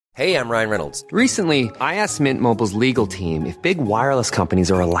Hey, I'm Ryan Reynolds. Recently, I asked Mint Mobile's legal team if big wireless companies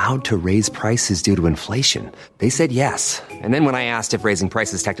are allowed to raise prices due to inflation. They said yes. And then when I asked if raising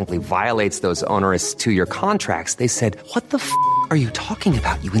prices technically violates those onerous 2-year contracts, they said, "What the f*** are you talking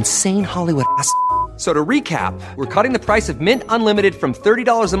about, you insane Hollywood ass?" So to recap, we're cutting the price of Mint Unlimited from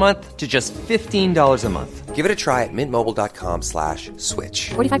 $30 a month to just $15 a month. Give it a try at mintmobile.com/switch.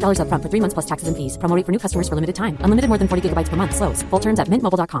 $45 up front for 3 months plus taxes and fees. Promo rate for new customers for limited time. Unlimited more than 40 gigabytes per month. Slows full terms at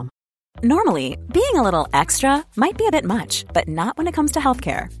mintmobile.com. Normally, being a little extra might be a bit much, but not when it comes to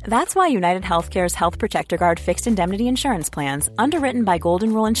healthcare. That's why United Healthcare's Health Protector Guard fixed indemnity insurance plans, underwritten by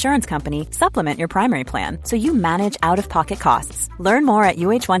Golden Rule Insurance Company, supplement your primary plan so you manage out-of-pocket costs. Learn more at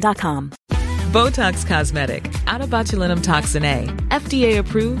uh1.com. Botox Cosmetic, out of botulinum toxin A, FDA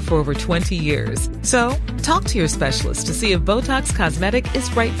approved for over 20 years. So, talk to your specialist to see if Botox Cosmetic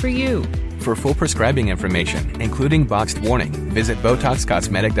is right for you. For full prescribing information, including boxed warning, visit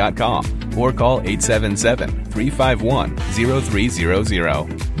BotoxCosmetic.com or call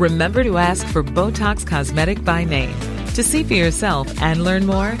 877-351-0300. Remember to ask for Botox Cosmetic by name. To see for yourself and learn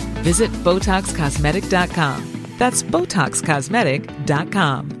more, visit BotoxCosmetic.com. That's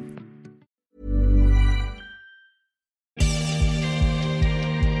BotoxCosmetic.com.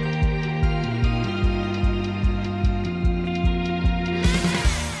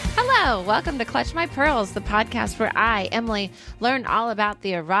 Hello, welcome to Clutch My Pearls, the podcast where I, Emily, learn all about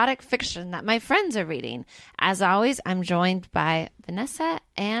the erotic fiction that my friends are reading. As always, I'm joined by Vanessa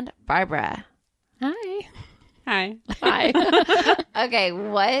and Barbara. Hi. Hi. Okay,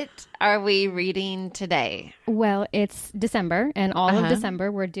 what are we reading today? Well, it's December, and all of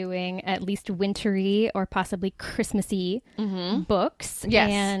December we're doing at least wintry or possibly Christmassy books. Yes.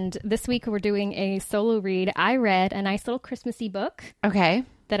 And this week we're doing a solo read. I read a nice little Christmassy book. Okay.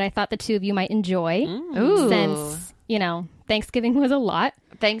 That I thought the two of you might enjoy. Ooh. Since, Thanksgiving was a lot.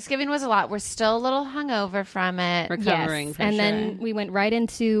 Thanksgiving was a lot. We're still a little hungover from it. Recovering, and then we went right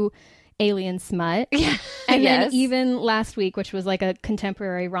into alien smut. Yeah. And then even last week, which was like a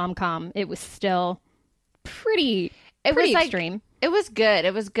contemporary rom-com, it was still pretty extreme. It was good.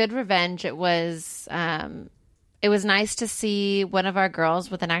 It was good revenge. It was nice to see one of our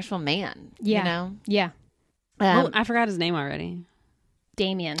girls with an actual man. Yeah. You know? Yeah. I forgot his name already.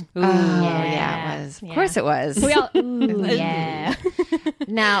 Damien. Ooh, yeah, it was. Of course it was. We all, yeah.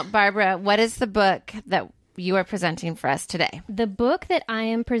 Now, Barbara, what is the book that you are presenting for us today? The book that I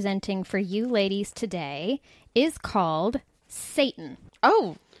am presenting for you ladies today is called Satan.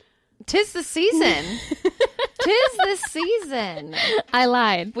 Oh, 'tis the season. 'Tis the season. I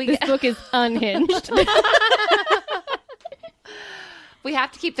lied. This book is unhinged. We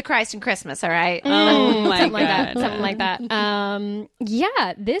have to keep the Christ in Christmas, all right? Oh, my Something God. like that.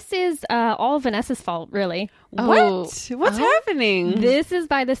 Yeah, this is all Vanessa's fault, really. What? What's happening? This is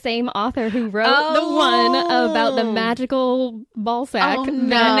by the same author who wrote the one about the magical ball sack. Oh,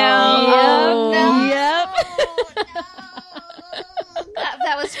 no. Yep.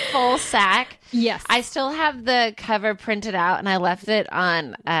 That was full sack. Yes. I still have the cover printed out, and I left it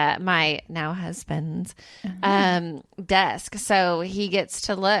on my now husband's desk, so he gets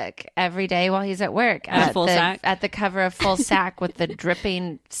to look every day while he's at work at the cover of Full Sack with the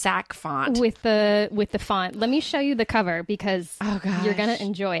dripping sack font. With the font. Let me show you the cover because you're gonna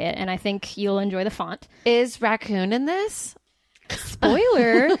enjoy it, and I think you'll enjoy the font. Is Raccoon in this?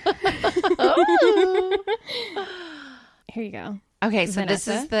 Spoiler. Here you go. Okay, so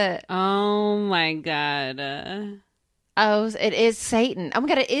Vanessa? this is the... Oh, my God. Oh, it is Satan. Oh, my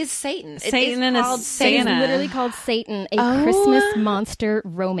God, it is Satan. Satan and a Satan. Santa. It's literally called Satan, a Christmas monster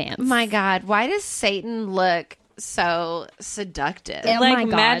romance. My God, why does Satan look so seductive? Oh, like my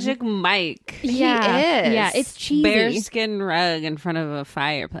God. Magic Mike. Yeah. He is. Yeah, it's cheesy. Bearskin rug in front of a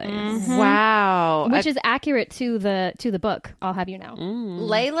fireplace. Wow. Which is accurate to the book, I'll have you know.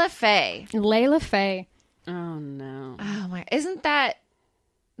 Layla Faye. Layla Faye. Oh, no. Oh, my. Isn't that...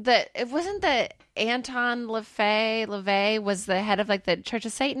 It wasn't that Anton LaVey was the head of like the Church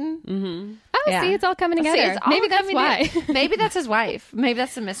of Satan? Mm-hmm. Oh, Yeah. see, it's all coming together. See, it's all Maybe that's coming why. together. Maybe that's his wife. Maybe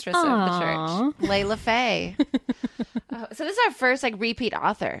that's the mistress of the church. Layla Faye. So this is our first like repeat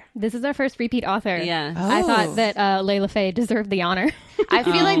author. This is our first repeat author. Yeah. I thought that Layla Faye deserved the honor. I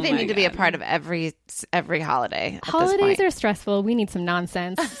feel like they my need to be a God. part of every holiday. At Holidays this point. are stressful. We need some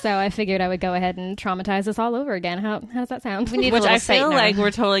nonsense. So I figured I would go ahead and traumatize us all over again. How does that sound? We need a Which little I feel Sataner. like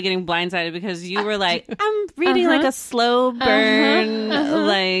we're totally getting blindsided because you were like, I'm reading like a slow burn,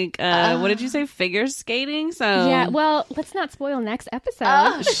 like, what did you say? Figure skating? So Yeah, well, let's not spoil next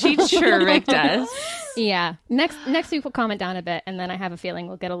episode. she tricked us. Yeah. Next week we'll calm it down a bit, and then I have a feeling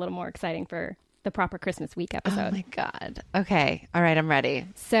we'll get a little more exciting for the proper Christmas week episode. Oh my God. Okay. All right. I'm ready.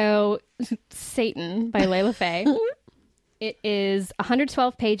 So, Satan by Layla Faye. It is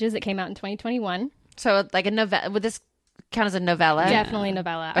 112 pages. It came out in 2021. So like a novella. Would this count as a novella? Definitely a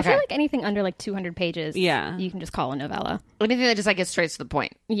novella. I feel like anything under like 200 pages, you can just call a novella. Anything that just like gets straight to the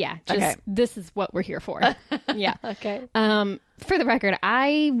point. Yeah. Just this is what we're here for. Yeah. Okay. For the record,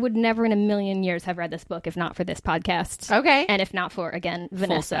 I would never in a million years have read this book if not for this podcast. Okay. And if not for, again,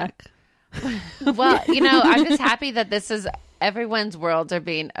 Vanessa. Well, I'm just happy that this is everyone's worlds are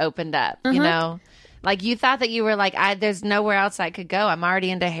being opened up, you know? Like you thought that you were like, there's nowhere else I could go. I'm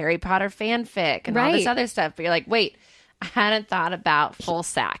already into Harry Potter fanfic and all this other stuff. But you're like, wait, I hadn't thought about full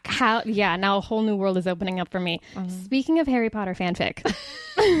sack. Now a whole new world is opening up for me. Speaking of Harry Potter fanfic.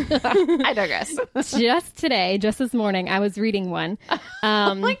 I digress. Just today, just this morning, I was reading one.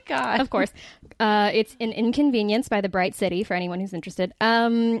 Oh my God. Of course. It's An Inconvenience by The Bright City, for anyone who's interested.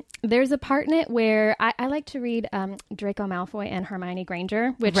 There's a part in it where I like to read Draco Malfoy and Hermione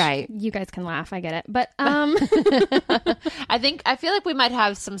Granger, which you guys can laugh, I get it. But I feel like we might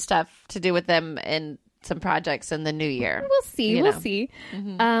have some stuff to do with them in some projects in the new year. We'll see. We'll see.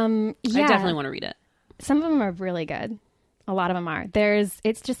 I definitely want to read it. Some of them are really good. A lot of them are.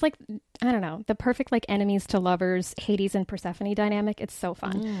 It's just like, I don't know, the perfect like enemies to lovers, Hades and Persephone dynamic. It's so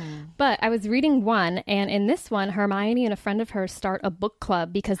fun. But I was reading one, and in this one, Hermione and a friend of hers start a book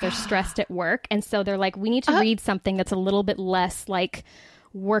club because they're stressed at work. And so they're like, we need to read something that's a little bit less like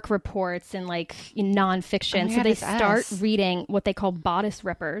work reports and like nonfiction. So they start reading what they call bodice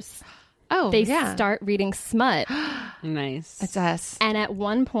rippers. They start reading smut. Nice. It's us. And at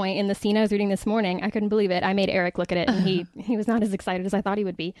one point in the scene I was reading this morning, I couldn't believe it. I made Eric look at it, and he was not as excited as I thought he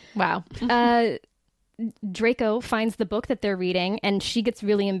would be. Wow. Draco finds the book that they're reading, and she gets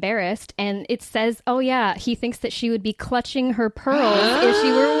really embarrassed. And it says, oh yeah, he thinks that she would be clutching her pearls if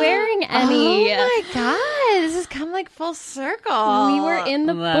she were wearing any. Oh my God. This has come like full circle. We were in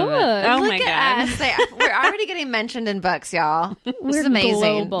the book. Oh Look my at God. us. We're already getting mentioned in books, y'all. This is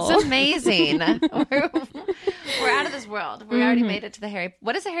amazing. Global. It's amazing. We're out of this world. We already made it to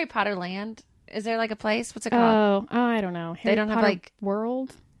what is the Harry Potter land? Is there like a place? What's it called? Oh, I don't know. They don't have like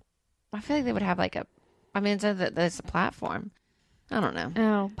world. I feel like they would have like a. I mean, it's a platform. I don't know.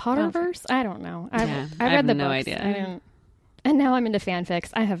 Oh, Potterverse? I don't know. I I read the have no books. idea. I didn't. And now I'm into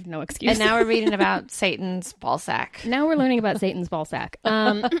fanfics. I have no excuse. And now we're reading about Satan's ballsack. Now we're learning about Satan's ballsack.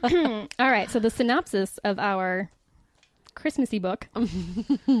 All right. So the synopsis of our Christmassy book.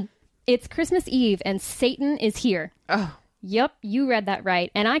 It's Christmas Eve and Satan is here. Oh. Yep, you read that right.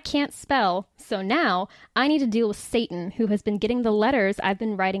 And I can't spell, so now I need to deal with Satan, who has been getting the letters I've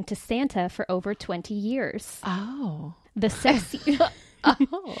been writing to Santa for over 20 years. Oh. The sexy...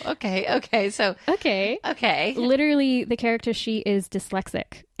 Oh, okay. So... Okay. Literally, the character, she is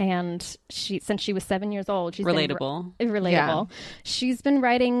dyslexic. And since she was 7 years old... she's Relatable. Relatable. Yeah. She's been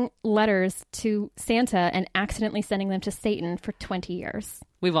writing letters to Santa and accidentally sending them to Satan for 20 years.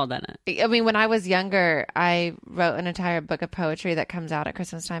 We've all done it. I mean, when I was younger, I wrote an entire book of poetry that comes out at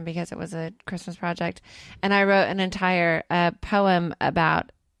Christmas time because it was a Christmas project. And I wrote an entire poem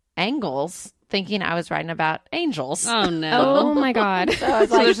about angles, thinking I was writing about angels. Oh, no. Oh, my God. So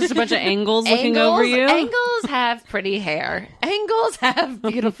there's just a bunch of angles looking over you? Angles have pretty hair. Angles have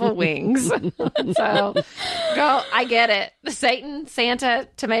beautiful wings. So, girl, I get it. Satan, Santa,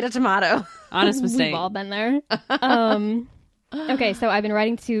 tomato. Honest mistake. We've all been there. Okay, so I've been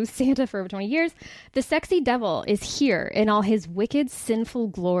writing to Santa for over 20 years. The sexy devil is here in all his wicked, sinful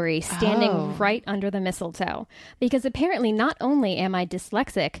glory, standing right under the mistletoe. Because apparently not only am I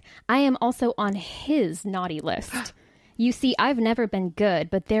dyslexic, I am also on his naughty list. You see, I've never been good,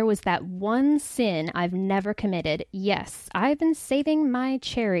 but there was that one sin I've never committed. Yes, I've been saving my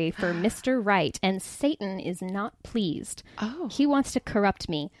cherry for Mr. Right, and Satan is not pleased. Oh. He wants to corrupt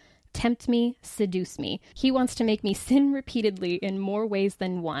me. Tempt me, seduce me. He wants to make me sin repeatedly in more ways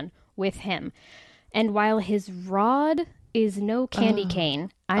than one with him. And while his rod is no candy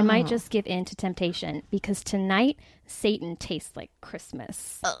cane, I might just give in to temptation because tonight Satan tastes like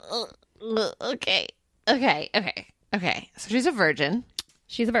Christmas. Okay. So she's a virgin.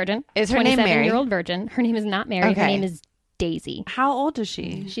 She's a virgin. Is her name Mary? 27-year-old virgin. Her name is not Mary. Okay. Her name is Daisy. How old is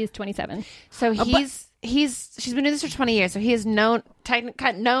she? She is 27. So she's been doing this for 20 years. So he has known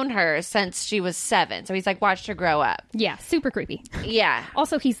her since she was 7. So he's like watched her grow up. Yeah, super creepy. Yeah.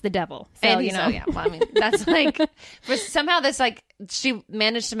 Also, he's the devil. So, And you know. yeah. Well, I mean, that's like, somehow this like, she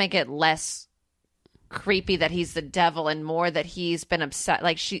managed to make it less creepy that he's the devil and more that he's been upset.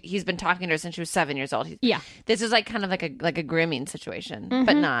 Like he's been talking to her since she was 7 years old. Yeah. This is like kind of like a grooming situation,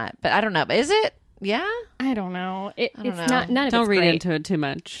 but not. But I don't know. But is it? Yeah? I don't know. It's know. not. None of Don't it's read great. into it too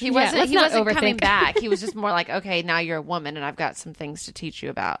much. He wasn't let's not coming overthink. back. He was just more like, okay, now you're a woman and I've got some things to teach you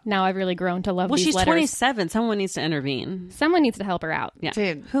about. Now I've really grown to love Well, these she's letters. 27. Someone needs to intervene. Someone needs to help her out. Yeah.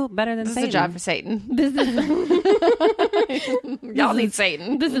 Dude, Who better than This Satan? is a job for Satan. This is Y'all need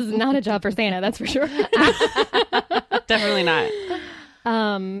Satan. this is not a job for Santa, that's for sure. Definitely not.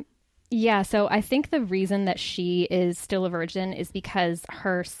 Yeah, so I think the reason that she is still a virgin is because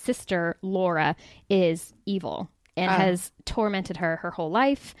her sister, Laura, is evil and has tormented her whole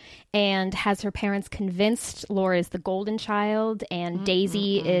life and has her parents convinced Laura is the golden child and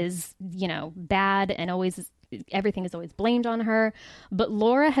Daisy is, bad and everything is always blamed on her. But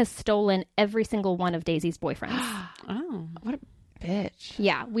Laura has stolen every single one of Daisy's boyfriends. Oh. What a bitch.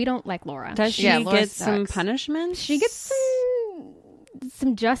 Yeah, we don't like Laura. Does she Yeah, Laura get some sucks. punishment? She gets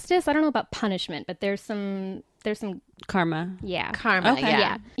some justice. I don't know about punishment, but there's some karma. yeah. Karma, Okay.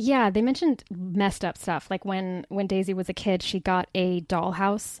 yeah. Yeah, they mentioned messed up stuff. Like when Daisy was a kid, she got a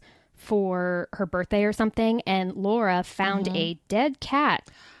dollhouse for her birthday or something, and Laura found a dead cat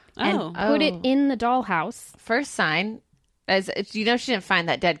and put it in the dollhouse. First sign, as she didn't find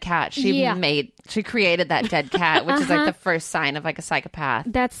that dead cat. She created that dead cat, which is like the first sign of like a psychopath.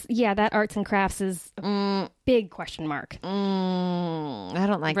 That arts and crafts is a big question mark. I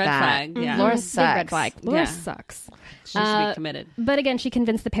don't like Red that. flag, yeah. Laura Big sucks. red flag. Laura Yeah. sucks. She should be committed. But again, she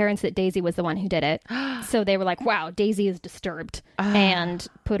convinced the parents that Daisy was the one who did it. So they were like, wow, Daisy is disturbed. And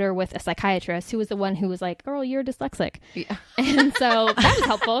put her with a psychiatrist who was the one who was like, girl, you're dyslexic. Yeah. And so that was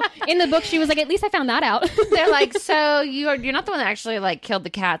helpful. In the book, she was like, at least I found that out. They're like, so you're not the one that actually like killed the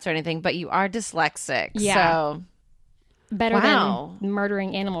cats or anything, but you are dyslexic. Yeah. So Better Wow. than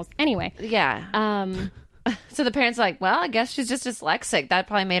murdering animals. Anyway. yeah. So the parents are like, well, I guess she's just dyslexic. That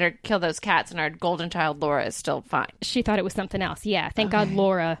probably made her kill those cats, and our golden child Laura is still fine. She thought it was something else. Yeah. Thank God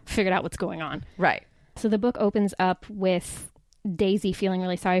Laura figured out what's going on. Right. So the book opens up with Daisy feeling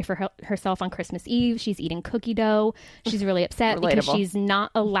really sorry for herself on Christmas Eve. She's eating cookie dough. She's really upset because Relatable. she's not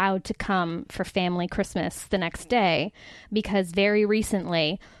allowed to come for family Christmas the next day because very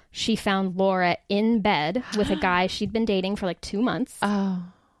recently she found Laura in bed with a guy she'd been dating for like 2 months. Oh.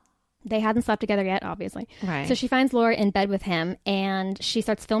 They hadn't slept together yet, obviously. Right. So she finds Laura in bed with him and she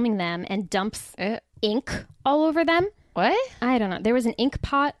starts filming them and dumps ink all over them. What? I don't know. There was an ink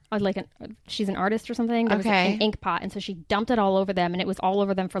pot, or she's an artist or something. There was Okay. an ink pot, and so she dumped it all over them, and it was all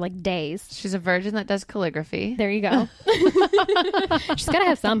over them for like days. She's a virgin that does calligraphy. There you go. She's got to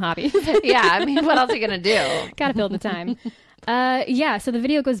have some hobby. Yeah, I mean, what else are you going to do? Got to fill the time. Yeah, so the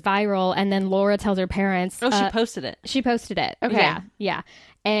video goes viral, and then Laura tells her parents. Oh, she posted it. She posted it. Okay. Yeah.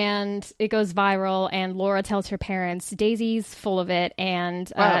 And it goes viral, and Laura tells her parents. Daisy's full of it, and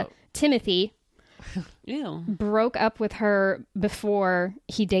Timothy Ew. broke up with her before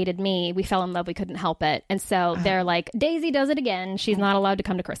he dated me. We fell in love. We couldn't help it. And so they're like, Daisy does it again. She's not allowed to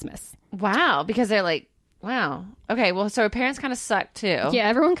come to Christmas. Wow, because they're like, wow. Okay, well, so her parents kind of suck too. Yeah,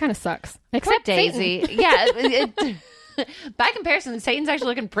 everyone kind of sucks. Poor Except Daisy. Satan. Yeah. By comparison, Satan's actually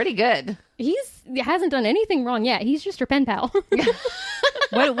looking pretty good. He hasn't done anything wrong yet. He's just your pen pal.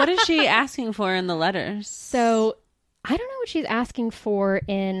 What is she asking for in the letters? So I don't know what she's asking for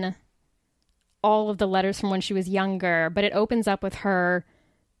in all of the letters from when she was younger, but it opens up with her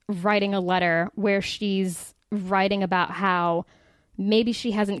writing a letter where she's writing about how maybe she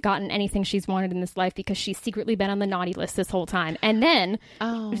hasn't gotten anything she's wanted in this life because she's secretly been on the naughty list this whole time. And then,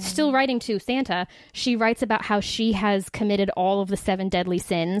 still writing to Santa, she writes about how she has committed all of the 7 deadly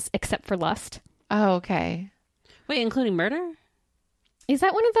sins except for lust. Oh, okay. Wait, including murder? Is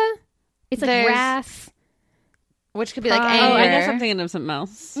that one of the... It's like There's- wrath. Which could be like Oh, anger. Oh, I guess I'm thinking of something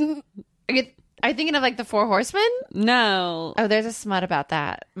else. Are you thinking of like the 4 Horsemen? No. Oh, there's a smut about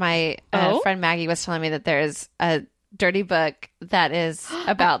that. My friend Maggie was telling me that there's a dirty book that is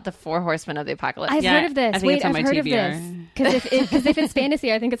about the 4 Horsemen of the Apocalypse. I've Yeah, heard of this. I think Wait, it's on I've my heard of TBR. this. Because if it's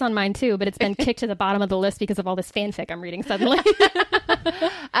fantasy, I think it's on mine too, but it's been kicked to the bottom of the list because of all this fanfic I'm reading suddenly.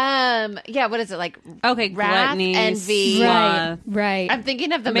 Yeah, what is it like? Okay, Wrath, gluttony, envy. sloth. Right. I'm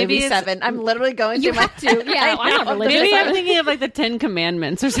thinking of the Maybe movie it's- 7. I'm literally going You through my have to. Yeah, I'm not religious. Maybe I'm thinking of like the 10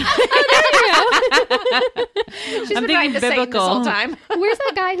 Commandments or something. She's I'm been writing thinking to Satan this biblical. whole time. Where's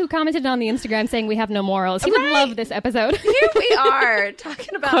that guy who commented on the Instagram saying we have no morals? He would Right. love this episode. Here we are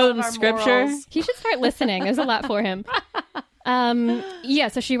talking about all of Quoting our scripture. morals. He should start listening. There's a lot for him. Yeah,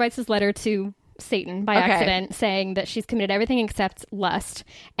 so she writes this letter to Satan by Okay. accident saying that she's committed everything except lust,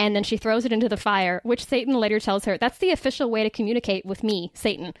 and then she throws it into the fire, which Satan later tells her, that's the official way to communicate with me,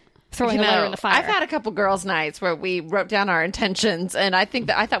 Satan. throwing a letter in the fire. I've had a couple girls' nights where we wrote down our intentions, and I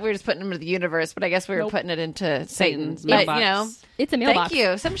thought we were just putting them into the universe, but I guess we were putting it into Satan's. But, mailbox. It's a mailbox. Thank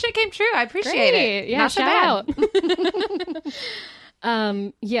you. Some shit came true. I appreciate it. Yeah, Not so shout bad.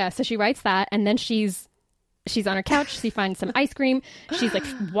 out. Yeah, so she writes that, and then she's on her couch. She finds some ice cream. She's like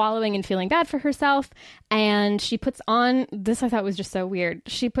wallowing and feeling bad for herself. And she puts on this. I thought was just so weird.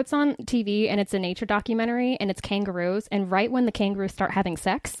 She puts on TV, and it's a nature documentary, and it's kangaroos. And right when the kangaroos start having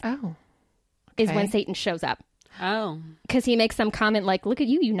sex, is when Satan shows up. Oh, because he makes some comment like, "Look at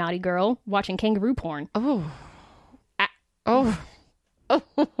you, you naughty girl, watching kangaroo porn."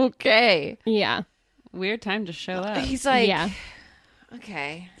 Okay. Yeah. weird time to show up. He's like, Yeah.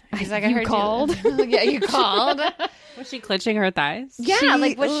 okay. He's like, I You heard called? you. Yeah, you called. Was she clenching her thighs? Yeah,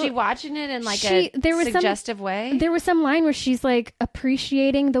 like was she watching it in like a suggestive way? There was some line where she's like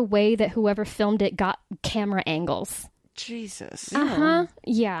appreciating the way that whoever filmed it got camera angles. Jesus.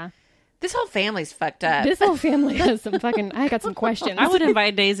 Yeah. This whole family's fucked up. This whole family has some fucking... I got some questions. I wouldn't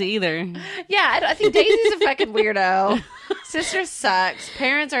invite Daisy either. Yeah, I think Daisy's a fucking weirdo. Sister sucks.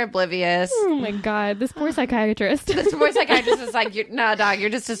 Parents are oblivious. Oh my God. This poor psychiatrist. This poor psychiatrist is like, no, dog, you're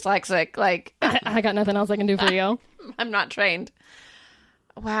just dyslexic. Like, I got nothing else I can do for you. I'm not trained.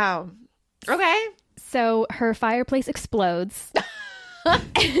 Wow. Okay. So her fireplace explodes.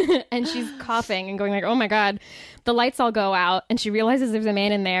 And she's coughing and going like, oh my God. The lights all go out and she realizes there's a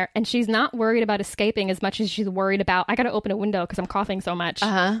man in there, and she's not worried about escaping as much as she's worried about, I gotta open a window because I'm coughing so much.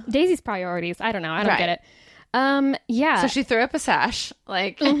 Daisy's priorities. I don't know. I don't get it. Yeah. So she threw up a sash.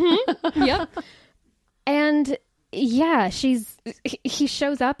 Like, Yep. And yeah, he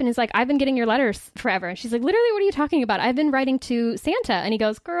shows up and is like, I've been getting your letters forever. And she's like, literally, what are you talking about? I've been writing to Santa. And he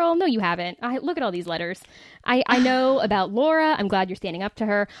goes, girl, no, you haven't. Look at all these letters. I know about Laura. I'm glad you're standing up to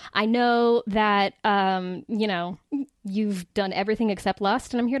her. I know that, you've done everything except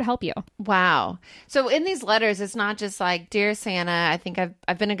lust, and I'm here to help you. wow. So in these letters, it's not just like, dear Santa, I think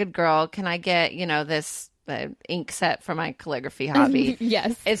I've been a good girl. Can I get, this ink set for my calligraphy hobby?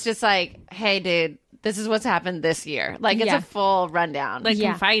 Yes. It's just like, hey, dude, this is what's happened this year. Like, it's Yeah. a full rundown. Like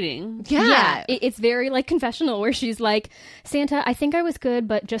Yeah. confiding. yeah. It's very like confessional, where she's like, Santa, I think I was good,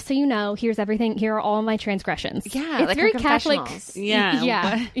 but just so you know, here's everything. Here are all my transgressions. Yeah, It's like very her Catholic. confessionals. Yeah.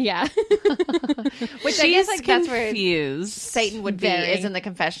 Yeah. Yeah. Which I She's guess like that's where confused. Satan would be, Very. is in the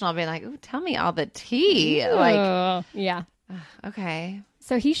confessional being like, ooh, tell me all the tea. Like, Yeah. okay.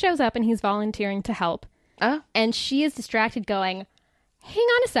 So he shows up and he's volunteering to help. Oh, And she is distracted going, hang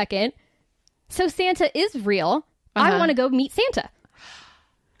on a second. So Santa is real. I want to go meet Santa.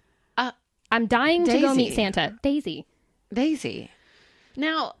 I'm dying to go meet Daisy. Santa. Daisy. Daisy.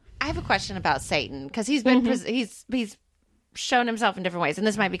 Now, I have a question about Satan, because he's been he's shown himself in different ways, and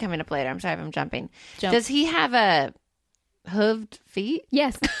this might be coming up later. I'm sorry if I'm jumping. Jump. Does he have a hooved feet?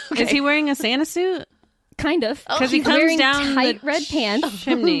 Yes. Is he wearing a Santa suit? Kind of. Because he He's comes wearing down tight the red pants.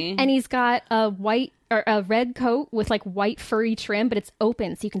 chimney. And he's got a white or a red coat with like white furry trim, but it's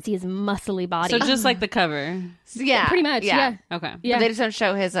open so you can see his muscly body. So just like the cover. Yeah, pretty much. Yeah. Okay. Yeah. But they just don't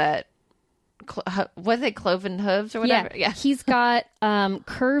show his what are they, cloven hooves or whatever? Yeah. He's got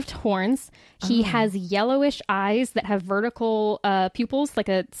curved horns. He has yellowish eyes that have vertical pupils, like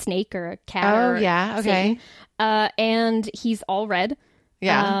a snake or a cat. Oh, or yeah. Okay. Satan. And he's all red.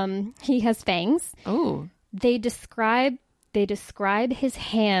 Yeah. He has fangs. Ooh. They describe his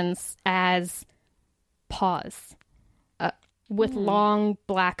hands as paws with long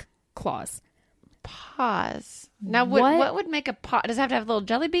black claws. Paws. Now, What? what would make a paw? Does it have to have little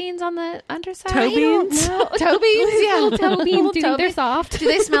jelly beans on the underside? Toe beans? Toe beans? Yeah. Little toe beans. Do you think they're beans. soft? Do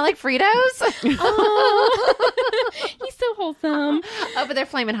they smell like Fritos? He's so wholesome. Oh, but they're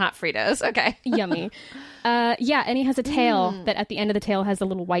flaming hot Fritos. Okay. Yummy. Yeah, and he has a tail that at the end of the tail has a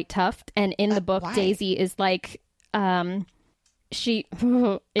little white tuft. And in the book, why? Daisy is like, she,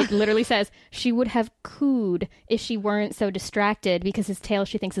 it literally says, she would have cooed if she weren't so distracted because his tail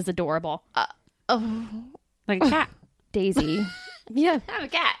she thinks is adorable. Like a cat. Daisy. Yeah. I'm a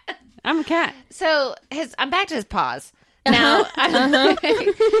cat. I'm a cat. So I'm back to his paws. Now,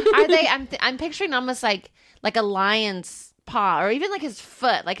 are they? I'm picturing almost like a lion's paw, or even like his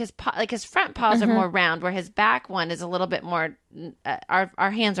foot, like his paw, like his front paws are more round, where his back one is a little bit more.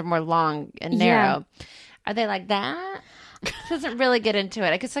 Our hands are more long and narrow. Yeah. Are they like that? It doesn't really get into it.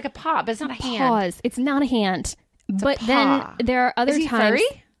 Like it's like a paw, but it's not a hand. Paws. It's not a hand. But paw. then there are other Is he times.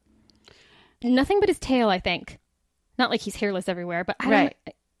 furry? Nothing but his tail, I think. Not like he's hairless everywhere, but I Right.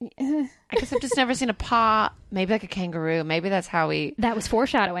 don't. I guess I've just never seen a paw. Maybe like a kangaroo. Maybe that's how we. That was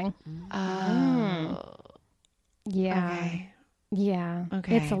foreshadowing. Oh. Yeah. Okay. Yeah.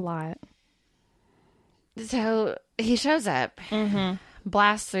 Okay. It's a lot. So he shows up.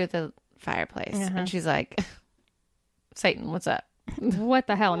 blasts through the fireplace, and she's like, "Satan, what's up? What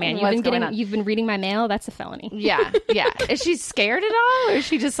the hell, man? You've been reading my mail. That's a felony." Yeah. Is she scared at all, or is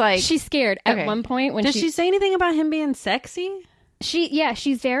she just like she's scared at one point when does she say anything about him being sexy?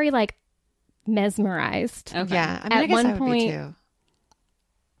 She's very like mesmerized. Okay. Yeah, I mean, at I guess one I would point, be too.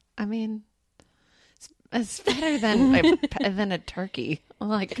 I mean, it's better than a turkey.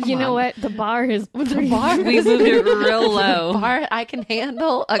 Like, you know what? The bar is we moved it real low. The bar, I can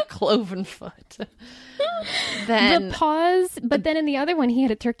handle a cloven foot. Then the paws, but then in the other one he had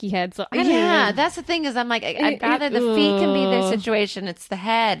a turkey head. So I don't know. That's the thing is I'm like I'd rather the feet can be their situation. It's the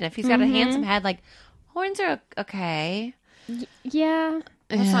head, and if he's got a handsome head, like horns are okay. Yeah.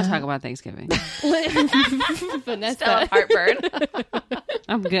 Let's not talk about Thanksgiving. Vanessa. Still heartburn.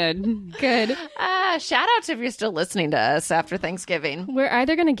 I'm good. Good. Shout out to if you're still listening to us after Thanksgiving. We're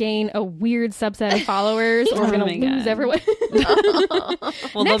either going to gain a weird subset of followers or we're going to lose everyone.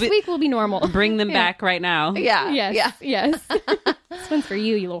 Well, next week will be normal. Bring them back right now. Yeah. Yes. This one's for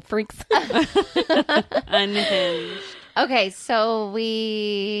you little freaks. Unhinged. Okay, so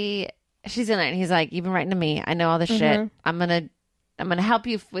she's in it, and he's like, "You've been writing to me. I know all this shit. I'm gonna help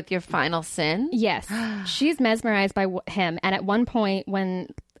you with your final sin." Yes. She's mesmerized by him. And at one point when,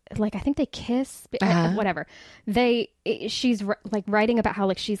 like, I think they kiss, whatever, she's like writing about how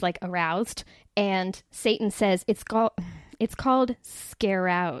like she's like aroused, and Satan says it's called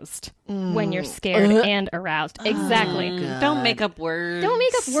scaroused when you're scared and aroused. Exactly. Don't make up words. Don't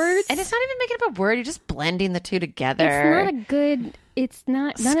make up words. And it's not even making up a word. You're just blending the two together. It's not a good. It's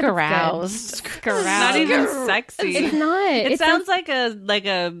not. None Scaroused. Of it's It's not even sexy. It's not. It sounds like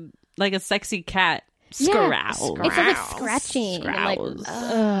a sexy cat. Scarouse. It's like a scratching. And like,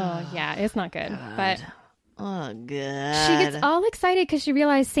 yeah, it's not good. But good. She gets all excited because she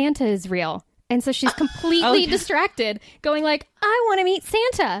realized Santa is real, and so she's completely distracted, going like, "I want to meet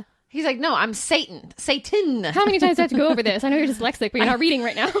Santa." He's like, "No, I'm Satan. Satan." How many times do I have to go over this? I know you're dyslexic, but you're not reading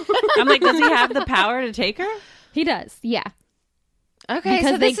right now. I'm like, does he have the power to take her? He does. Yeah. Okay,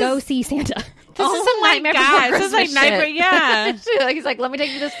 because so they go see Santa. This is some Nightmare Before Christmas. This is like Nightmare, yeah. He's like, "Let me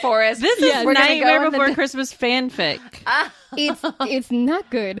take you to this forest." This is Nightmare Before Christmas fanfic. It's not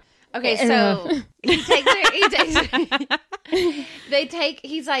good. Okay, so he takes her.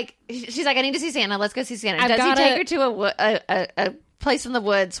 He's like, she's like, "I need to see Santa. Let's go see Santa." Does he take her to a place in the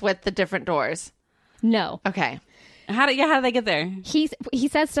woods with the different doors? No. Okay. How do they get there? He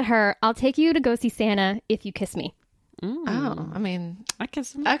says to her, "I'll take you to go see Santa if you kiss me." Oh, I mean, I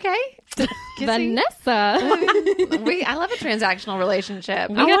kiss him. Okay. Vanessa. I love a transactional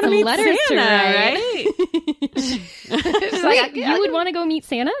relationship. We got some letters Santa, to write. You would want to go meet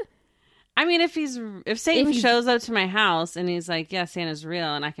Santa? I mean, if Satan shows up to my house and he's like, "Yeah, Santa's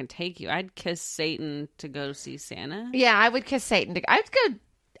real and I can take you," I'd kiss Satan to go see Santa. Yeah, I would kiss Satan. I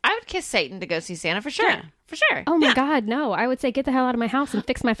would kiss Satan to go see Santa for sure. Yeah. For sure. Oh my God, no! I would say get the hell out of my house and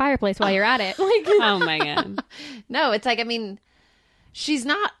fix my fireplace while you're at it. Like, oh my God, no! It's like, I mean, she's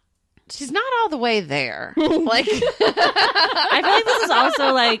not all the way there. Like, I feel like this is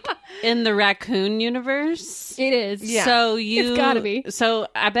also like in the raccoon universe. It is. Yeah. So it's gotta be. So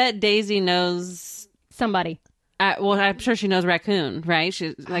I bet Daisy knows somebody. Well, I'm sure she knows Raccoon, right?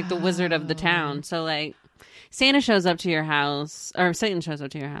 She's like the wizard of the town. So like, Santa shows up to your house, or Satan shows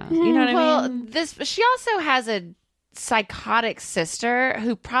up to your house. You know what I mean? She also has a psychotic sister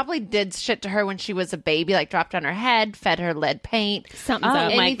who probably did shit to her when she was a baby, like dropped on her head, fed her lead paint,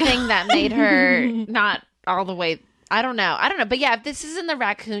 anything that made her not all the way. I don't know. But yeah, if this is in the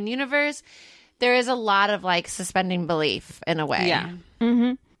raccoon universe, there is a lot of like suspending belief in a way. Yeah.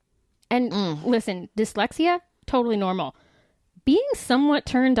 Mm-hmm. And listen, dyslexia, totally normal. Being somewhat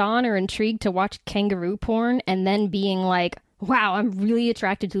turned on or intrigued to watch kangaroo porn and then being like, "Wow, I'm really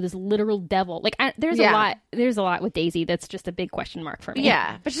attracted to this literal devil." Like, there's a lot with Daisy that's just a big question mark for me.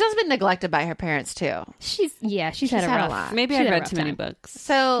 Yeah, but she's also been neglected by her parents too. She's had a lot. Maybe I've read too many books.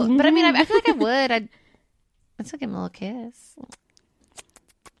 So, but I mean, I feel like I would. I'd still give him a little kiss.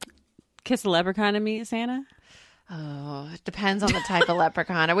 Kiss a leprechaun and meet Santa? Oh, it depends on the type of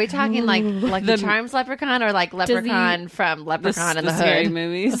leprechaun. Are we talking like the Charms leprechaun, or like leprechaun from Leprechaun in the Hood? Scary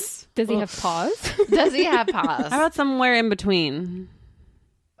movies. Does he have paws? Does he have paws? How about somewhere in between?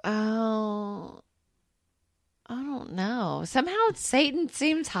 Oh, I don't know. Somehow Satan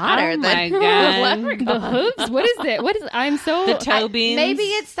seems hotter than God. the leprechaun. The hooves? What is it? What is? I'm so the toe beans. Maybe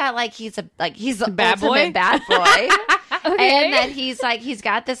it's that like he's the bad ultimate boy? bad boy, okay. and then he's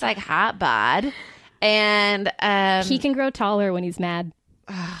got this like hot bod. And he can grow taller when he's mad.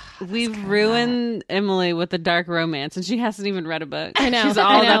 We've ruined Emily with the dark romance, and she hasn't even read a book. I know. She's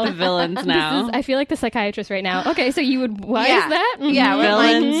all about the villains now. I feel like the psychiatrist right now. Okay, so you would. Why is that? Mm-hmm. Yeah,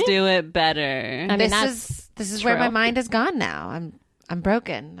 villains do it better. I mean, this is where my mind has gone now. I'm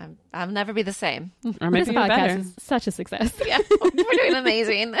broken. I'll never be the same. Or maybe this you're podcast better. is such a success. Yeah, we're doing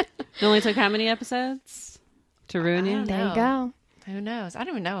amazing. It only took how many episodes to ruin you? There you go. Who knows? I don't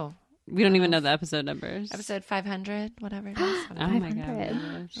even know. We don't even know the episode numbers. Episode 500, whatever it is. Oh my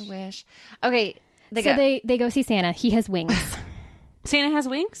god! I wish. Okay, they go see Santa. He has wings. Santa has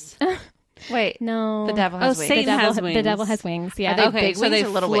wings? Wait, No, the devil has wings. Satan has wings. The devil has wings. Yeah, Are they Okay, big so wings they or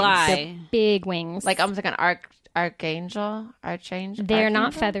little fly. wings? big wings. Like almost like an archangel. They're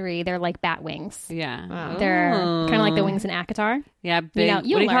not feathery. They're like bat wings. Yeah. They're kind of like the wings in ACOTAR. Yeah, big. know, What do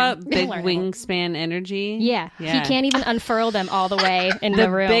you'll you call learn. it? You'll Big learn. wingspan energy. Yeah. He can't even unfurl them all the way in the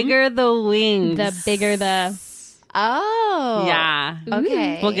room. bigger the wings, the bigger the. Oh. Yeah.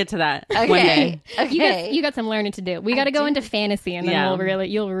 Okay. We'll get to that Okay. one day. Okay. You got some learning to do. We got to go into fantasy, and then Yeah.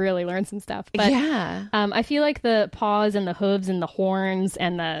 you'll really learn some stuff. But yeah. I feel like the paws and the hooves and the horns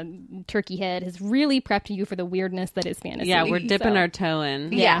and the turkey head has really prepped you for the weirdness that is fantasy. Yeah, we're dipping So our toe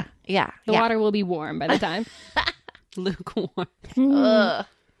in. Yeah. Yeah. the water will be warm by the time. Lukewarm. Ugh.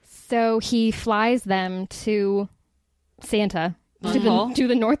 So he flies them to Santa Pole? to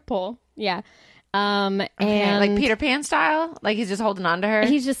the North Pole. Yeah. Okay, And like Peter Pan style? Like he's just holding on to her?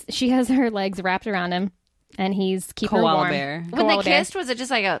 she has her legs wrapped around him, and he's keeping her Koala warm. bear. When Koala they bear. kissed, was it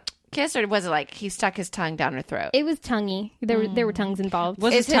just like a kiss or was it like he stuck his tongue down her throat? It was tonguey. There were tongues involved.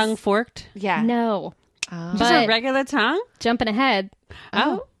 Was Is his tongue his- forked? Yeah. No. Oh. Just a But regular tongue? jumping ahead,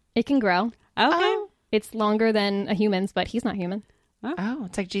 Oh. it can grow. Okay. It's longer than a human's, but he's not human. Oh,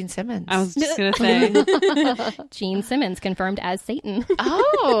 it's like Gene Simmons. I was just going to say. Gene Simmons confirmed as Satan.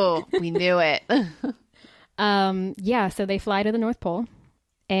 Oh, we knew it. Yeah, so they fly to the North Pole,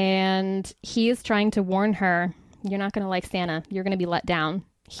 and he is trying to warn her, you're not going to like Santa. You're going to be let down.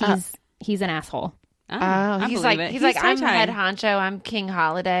 He's an asshole. I he's believe like it. he's like I'm tie-tie. head honcho. I'm King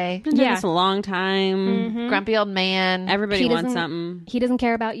Holiday. Been doing Yeah. this a long time. Grumpy old man. Everybody He wants doesn't- something. He doesn't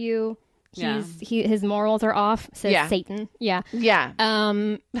care about you. Yeah. His morals are off, says Yeah. Satan. Yeah. Yeah.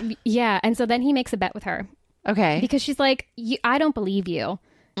 Yeah, and so then he makes a bet with her Okay. because she's like, I don't believe you.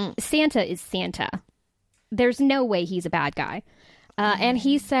 Santa is Santa. There's no way he's a bad guy. And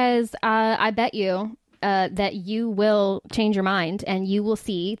he says, I bet you that you will change your mind and you will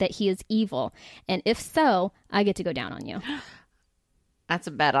see that he is evil. And if so, I get to go down on you. That's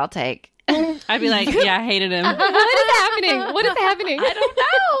a bet I'll take. I'd be like, yeah, I hated him. What is happening? What is happening? I don't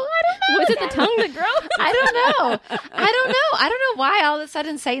know. Was it the tongue that grows? I don't know. I don't know why all of a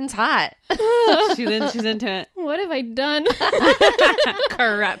sudden Satan's hot. She's into it. What have I done?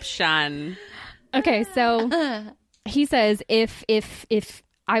 Corruption. Okay, so he says if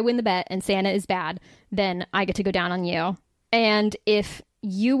I win the bet and Santa is bad, then I get to go down on you. And if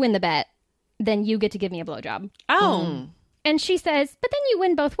you win the bet, then you get to give me a blowjob. Oh. And she says, but then you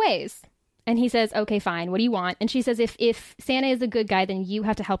win both ways. And he says, okay, fine. What do you want? And she says, if Santa is a good guy, then you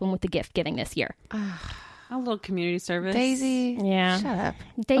have to help him with the gift giving this year. A little community service. Daisy. Yeah. Shut up.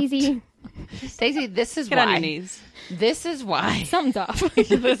 Daisy, Daisy, this is Get why. on your knees. This is why. something's off.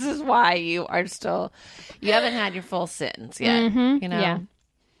 This is why you are still, you haven't had your full sentence yet. You know? Yeah.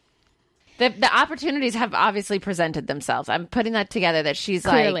 The opportunities have obviously presented themselves. I'm putting that together that she's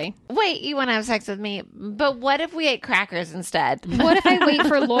Clearly. like, wait, you want to have sex with me? But what if we ate crackers instead? What if I wait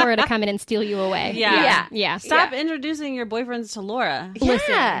for Laura to come in and steal you away? Yeah. Yeah. Stop introducing your boyfriends to Laura.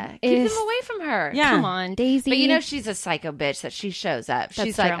 Yeah. Keep is- them away from her. Yeah. Come on, Daisy. But you know, she's a psycho bitch that she shows up.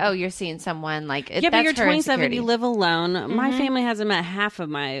 She's That's like, true. oh, you're seeing someone like, Yeah, but that's you're her 27. insecurity. You live alone. My family hasn't met half of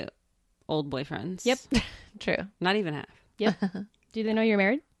my old boyfriends. Yep. True. Not even half. Yep. Do they know you're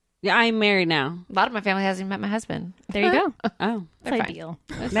married? Yeah, I'm married now. A lot of my family hasn't even met my husband. There you go. Oh, That's fine. ideal.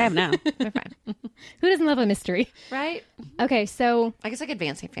 they have now. They're fine. Who doesn't love a mystery? Right? Okay, so I guess like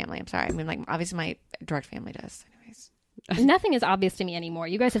advancing family. I'm sorry. I mean, like, obviously my direct family does. Anyways. nothing is obvious to me anymore.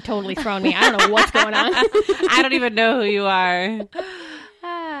 You guys have totally thrown me. I don't know what's going on. I don't even know who you are.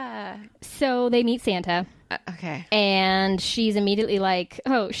 So they meet Santa, Okay. and she's immediately like,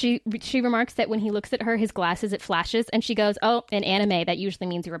 oh, she remarks that when he looks at her, his glasses, it flashes, and she goes, oh, in anime, that usually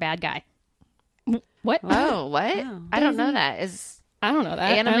means you're a bad guy. What? Oh, what? I don't know that. Is I don't know that.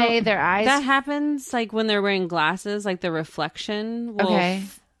 I anime, don't- their eyes. That happens like when they're wearing glasses, like the reflection will Okay.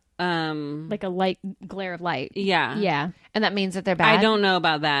 like a light glare of light. yeah. Yeah. and that means that they're bad. I don't know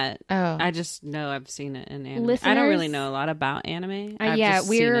about that. Oh. I just know I've seen it in anime. I Listeners- don't really know a lot about anime. I've Yeah, just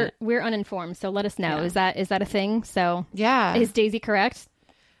seen it. we're uninformed, so let us know. Yeah. Is that a thing? So Yeah. is Daisy correct?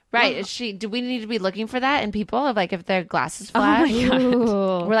 Right. Is she? Do we need to be looking for that in people? Of like if their glasses flash?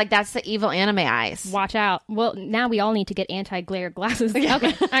 Ooh. We're like, that's the evil anime eyes. Watch out. Well, now we all need to get anti-glare glasses. Okay. All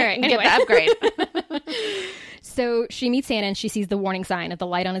right. Anyway. Get the upgrade. So she meets Santa and she sees the warning sign of the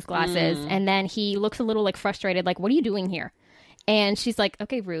light on his glasses. And then he looks a little like frustrated, like, what are you doing here? And she's like,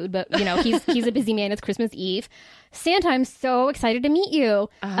 okay, rude, but you know, he's a busy man. It's Christmas Eve. Santa, I'm so excited to meet you.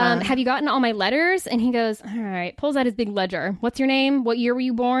 Have you gotten all my letters? And he goes, all right, pulls out his big ledger. What's your name? What year were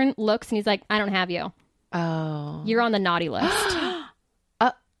you born? Looks, and he's like, I don't have you. Oh. You're on the naughty list.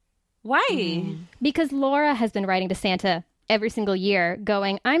 Why? Because Laura has been writing to Santa every single year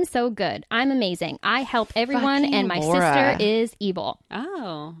going, I'm so good. I'm amazing. I help everyone. Fucking and my Laura. sister is evil.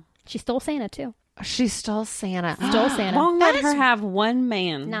 Oh. She stole Santa too. She stole Santa. Stole Santa. Won't let her have one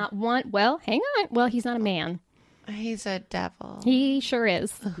man. Not one. Well, hang on. Well, he's not a man. He's a devil. He sure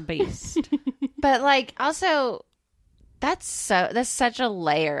is. Beast. But like, also, that's such a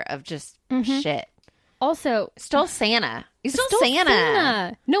layer of just shit. Also, Stole Santa. You stole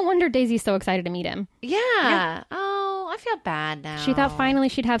Santa. No wonder Daisy's so excited to meet him. Yeah. Oh, I feel bad now. She thought finally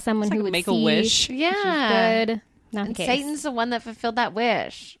she'd have someone It's who like would make see a wish. Yeah. she's good. Not the And case. Satan's the one that fulfilled that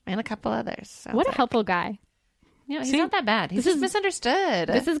wish, and a couple others. Sounds What a like. helpul guy. You know, he's See? not that bad. He's This just is- misunderstood.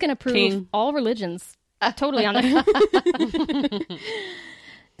 This is going to prove King. all religions totally on there.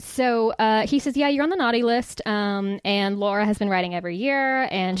 So he says, yeah, you're on the naughty list. And Laura has been writing every year,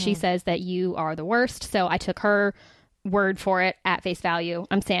 and she says that you are the worst. So I took her word for it at face value.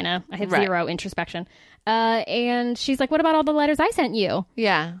 I'm Santa. I have Right. zero introspection. And she's like, what about all the letters I sent you?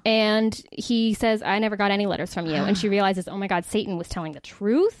 Yeah. And he says, I never got any letters from you. And she realizes, oh my God, Satan was telling the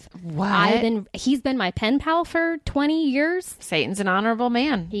truth. What? He's been my pen pal for 20 years. Satan's an honorable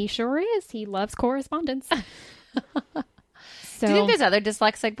man. He sure is. He loves correspondence. So, Do you think there's other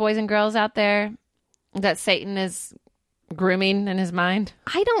dyslexic boys and girls out there that Satan is grooming in his mind?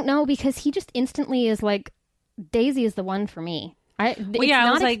 I don't know, because he just instantly is like, Daisy is the one for me. Well, yeah,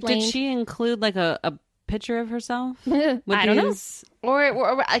 I was like, did she include like a picture of herself? I don't know.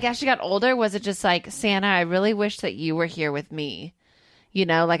 Or I guess she got older. Was it just like, Santa, I really wish that you were here with me? You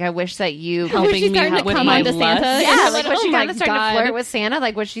know, like, I wish that you Helping she's me starting to with come my onto lust. Santa. Yeah, And like, you're was she oh my kind of starting God. to flirt with Santa?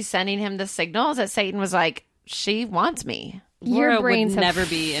 Like, was she sending him the signals that Satan was like, she wants me? Your Laura brains would have never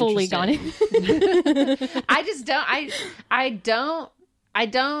be fully interested. gone in. I just don't.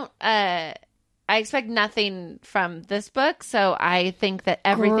 I expect nothing from this book, so I think that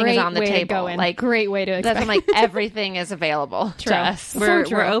everything is on the table. Like, great way to expect. that's I'm like, everything is available to us.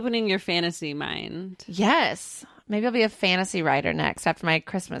 We're opening your fantasy mind. Yes, maybe I'll be a fantasy writer next after my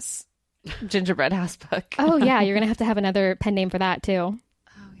Christmas gingerbread house book. Oh yeah, you're gonna have another pen name for that too.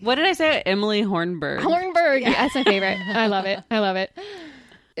 What did I say? Emily Hornberg. Hornberg. Yeah, that's my favorite. I love it. I love it.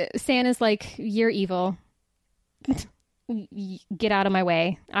 Santa's like, you're evil. Get out of my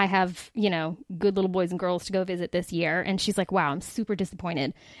way. I have, good little boys and girls to go visit this year. And she's like, wow, I'm super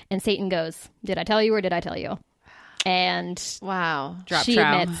disappointed. And Satan goes, did I tell you or did I tell you? And Wow. she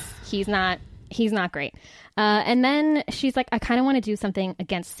admits he's not great. And then she's like, I kind of want to do something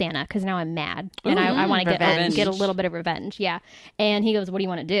against Santa because now I'm mad and I want to get a little bit of revenge. Yeah. And he goes, what do you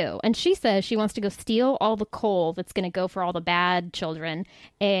want to do? And she says she wants to go steal all the coal that's going to go for all the bad children.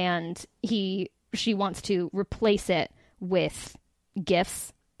 And she wants to replace it with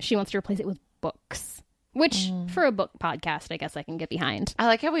gifts. She wants to replace it with books, which for a book podcast, I guess I can get behind. I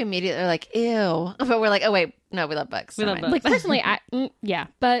like how we immediately are like, ew. But we're like, oh, wait. No, we love books. We love Never mind. books. Like personally, yeah,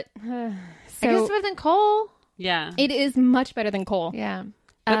 but I guess it's better than coal. Yeah. it is much better than coal. Yeah.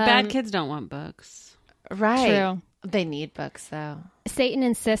 But bad kids don't want books. Right. True. They need books, though. Satan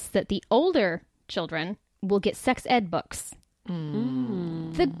insists that the older children will get sex ed books.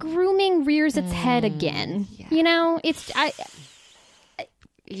 The grooming rears its head again. Yeah.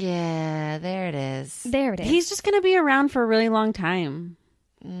 Yeah, there it is. There it is. He's just going to be around for a really long time.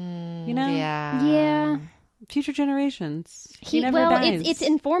 You know? Yeah. yeah. Future generations. He never well, dies. it's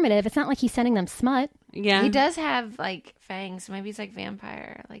informative. It's not like he's sending them smut. Yeah. He does have, like, fangs. Maybe he's like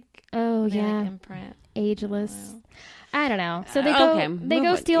vampire. Like, Oh maybe, yeah, like, imprint. ageless. I don't know. So they go. They move go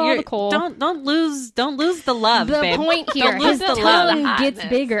on. steal all the coal. Don't lose the love, the babe. point here, Don't lose his the love. tongue gets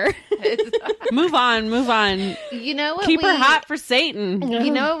bigger. Move on. You know what? Keep her hot for Satan.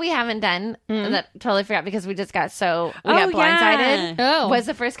 You know what we haven't done that totally forgot because we just got got yeah. blindsided? Oh. Was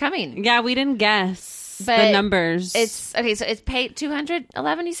the first coming. Yeah, we didn't guess But the numbers. It's okay, so it's paid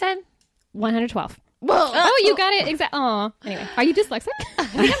 211, you said? 112. Whoa. Oh, you got it exactly. Oh, anyway, are you dyslexic? I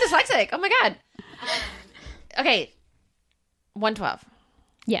think I'm dyslexic. Oh my God. Okay. 112.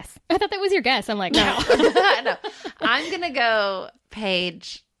 Yes, I thought that was your guess. I'm like, no. No. I'm going to go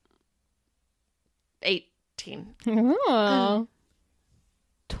page 18. Oh,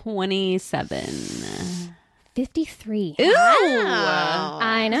 27. 53. Wow.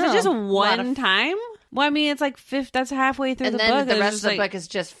 I know. Is it just one time? Well, I mean, it's like that's halfway through and the then book. the It's rest just of the like- book is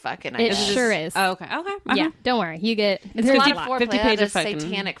just fucking. It sure is. Oh, okay. Okay. Yeah, don't worry. You get It's there's a lot of foreplay. 50 pages Of fucking-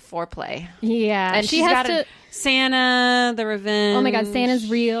 satanic foreplay. Yeah, And she she's has gotta- to. Santa, the Revenge. Oh my God, Santa's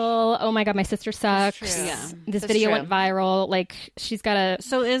real. Oh my God, my sister sucks. true. Yeah. This That's video true. went viral. Like she's got a.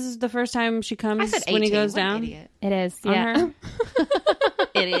 So is the first time she comes I said 18. when he goes What an down? idiot. It is. On Yeah. her?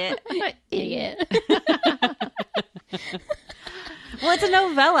 Idiot. Idiot. Well, it's a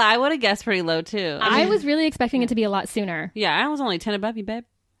novella. I would have guessed pretty low too. I was really expecting it to be a lot sooner. Yeah, I was only 10 above you, babe.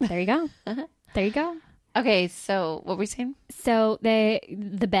 There you go. There you go. Okay, so what were we saying? So the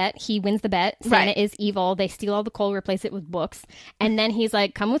bet, he wins the bet. Santa Right. is evil. They steal all the coal, replace it with books. And then he's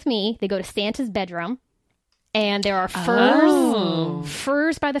like, come with me. They go to Santa's bedroom. And there are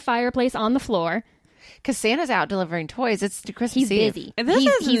furs by the fireplace on the floor. Because Santa's out delivering toys. It's Christmas He's Eve. busy. And this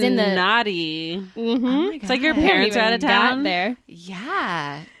is he's in the naughty. Oh my It's like your God. parents are out of town. there.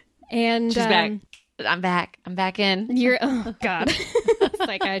 Yeah. And She's back. I'm back. I'm back in. You're oh God.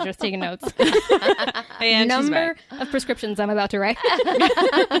 Psychiatrist taking notes. And Number of prescriptions I'm about to write.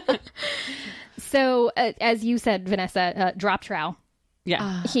 So as you said, Vanessa, drop trowel.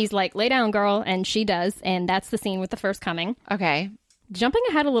 Yeah. He's like, lay down, girl, and she does, and that's the scene with the first coming. Okay. Jumping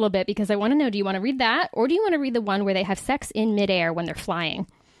ahead a little bit because I want to know, do you want to read that, or do you want to read the one where they have sex in midair when they're flying?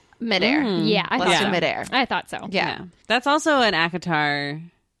 Midair. Yeah, I Let's thought do so. midair. I thought so. Yeah. That's also an ACOTAR.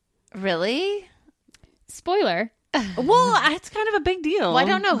 Really? Spoiler. Well, it's kind of a big deal. Well, I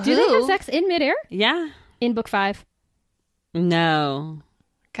don't know who. Do they have sex in midair Yeah. in book 5? No.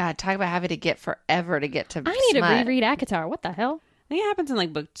 God, talk about having to get forever to get to I need smut. to reread ACOTAR. What the hell? I think it happens in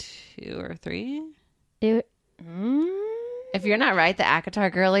like book 2 or 3. If you're not right, the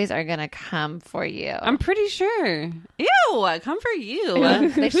ACOTAR girlies are going to come for you. I'm pretty sure. Ew, come for you.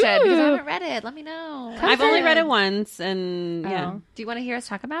 They should, because I haven't read it. Let me know. I've only read it once, and yeah. Do you want to hear us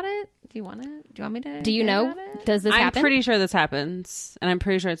talk about it? Do you want me to? Do you hear know? about it? Does this I'm happen? pretty sure this happens, and I'm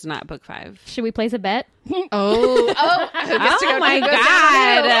pretty sure it's not book 5. Should we place a bet? Oh, who gets to go Oh my who goes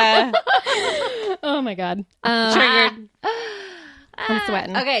down god! who? Oh my God. Triggered. I'm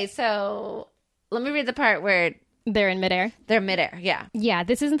sweating. Okay, so let me read the part where They're in midair. they're midair. Yeah. Yeah,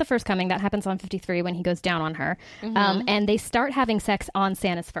 this isn't the first coming. That happens on 53 when he goes down on her. And they start having sex on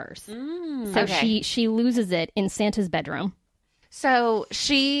Santa's furs. So Okay. she loses it in Santa's bedroom. So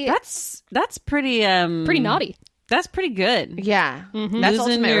she. That's pretty Pretty naughty. That's pretty good. Yeah. That's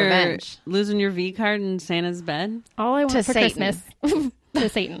ultimate revenge. Losing your V card in Santa's bed. All I want To for Satan. Christmas. To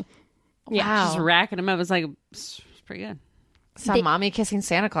Satan. Yeah. Just racking them up. It's pretty good. Saw mommy kissing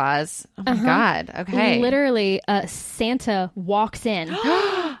Santa Claus. Oh my God. Okay. Literally, Santa walks in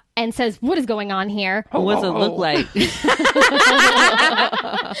and says, "What is going on here?" What does it look like?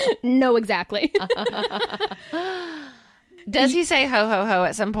 No, exactly. Does he say ho ho ho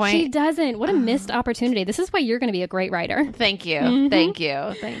at some point? She doesn't. What a missed opportunity. This is why you're going to be a great writer. Thank you. Thank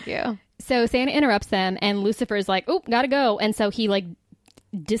you. Thank you. So Santa interrupts them, and Lucifer's like, "Oh, gotta go," and so he like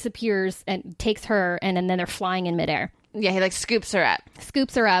disappears and takes her, and then they're flying in midair. Yeah, he like scoops her up.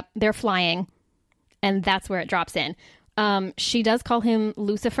 Scoops her up. They're flying, and that's where it drops in. She does call him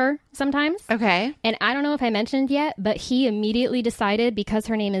Lucifer sometimes. Okay. And I don't know if I mentioned yet, but he immediately decided, because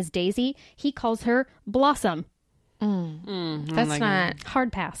her name is Daisy, he calls her Blossom. That's not.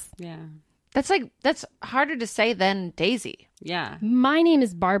 Hard pass. Yeah. That's harder to say than Daisy. Yeah. My name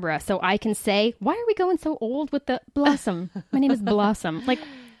is Barbara, so I can say, why are we going so old with the Blossom? My name is Blossom. Like,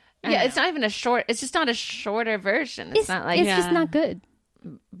 Yeah, it's not even a short. It's just not a shorter version. It's not like it's just not good.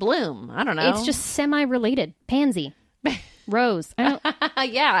 Bloom. I don't know. It's just semi-related. Pansy. Rose. I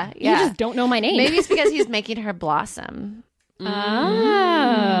don't, yeah. You just don't know my name. Maybe it's because he's making her blossom.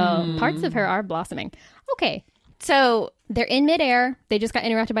 Oh. Parts of her are blossoming. Okay. So They're in midair. They just got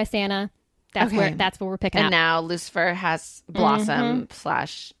interrupted by Santa. That's Okay. where we're picking and up. now Lucifer has blossom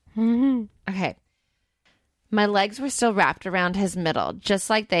slash. Okay. My legs were still wrapped around his middle, just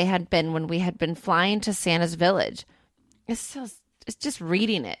like they had been when we had been flying to Santa's village. It's just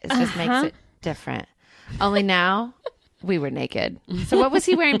reading it. It just makes it different. Only now we were naked. So what was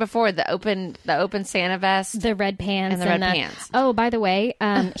he wearing before? The open Santa vest? The red pants. And the red pants. Oh, by the way,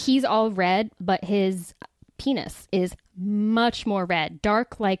 he's all red, but his penis is much more red.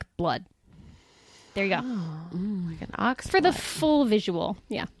 Dark like blood. There you go. Like an ox. For the full visual.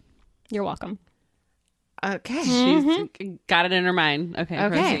 Yeah. You're welcome. Okay. She's got it in her mind. Okay.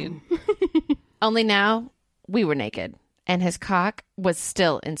 Proceed. Only now we were naked, and his cock was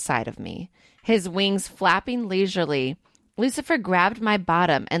still inside of me. His wings flapping leisurely, Lucifer grabbed my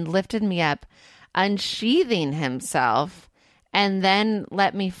bottom and lifted me up, unsheathing himself, and then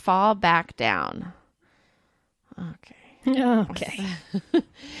let me fall back down. Okay. Okay.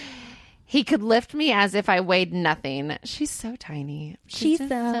 He could lift me as if I weighed nothing. She's so tiny. She's just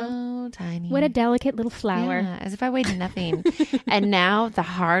so tiny. What a delicate little flower. Yeah, as if I weighed nothing. And now the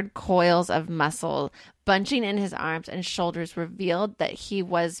hard coils of muscle bunching in his arms and shoulders revealed that he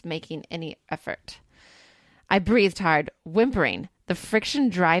was making any effort. I breathed hard, whimpering, the friction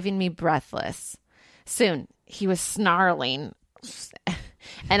driving me breathless. Soon, he was snarling,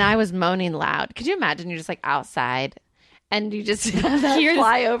 and I was moaning loud. Could you imagine you're just like outside, and you just have that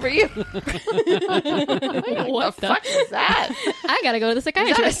fly over you? What the fuck is that? I gotta go to the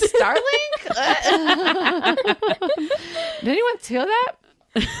psychiatrist. Is that a Starlink? Did anyone steal that?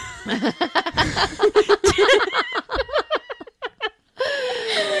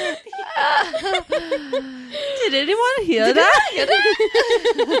 Did anyone hear that?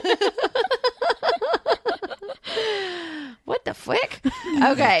 What the frick?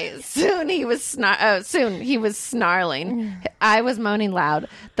 Okay, soon he was snarling. I was moaning loud.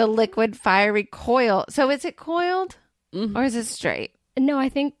 The liquid fiery coil. So is it coiled or is it straight? No, I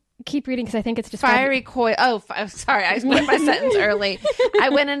think keep reading because I think it's just fiery coil. Oh, sorry, I went my sentence early. I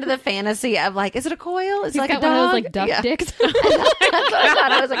went into the fantasy of like, is it a coil? Is it like a dog? One of those like duck dicks. That's what I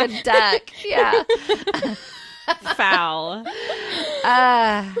thought. I was like a duck. Yeah. Foul.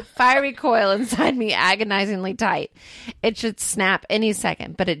 Fiery coil inside me, agonizingly tight. It should snap any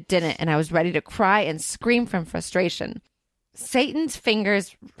second, but it didn't, and I was ready to cry and scream from frustration. Satan's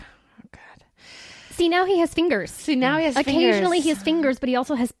fingers. See, now he has fingers. Occasionally he has fingers, but he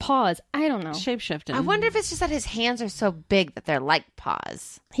also has paws. I don't know. Shape-shifting. I wonder if it's just that his hands are so big that they're like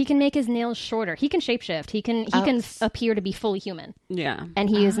paws. He can make his nails shorter. He can shapeshift. He can appear to be fully human. Yeah.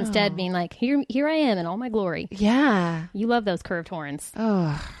 And he is instead being like, here I am in all my glory. Yeah. You love those curved horns.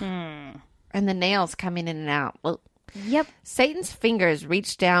 Oh. And the nails coming in and out. Well, yep. Satan's fingers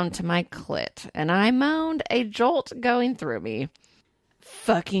reached down to my clit, and I moaned, a jolt going through me.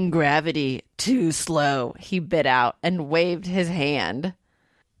 Fucking gravity, too slow, he bit out and waved his hand.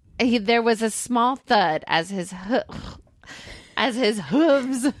 There was a small thud as his hooves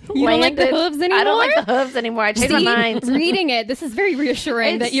You don't like the hooves anymore? I don't like the hooves anymore. I changed my mind. Reading it, this is very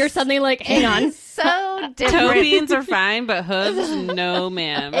reassuring that you're suddenly like, hang on. So different. Toe beans are fine, but hooves, no,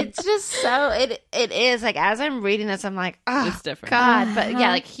 ma'am. It's just so, it is like, as I'm reading this, I'm like, oh, it's different. God. But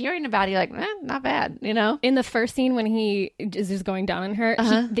yeah, like hearing about it, you're like, not bad, you know? In the first scene when he is just going down on her,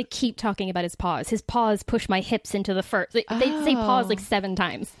 they keep talking about his paws. His paws push my hips into the fur. They say paws like 7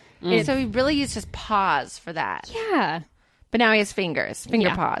 times. So he really used his paws for that. Yeah. But now he has finger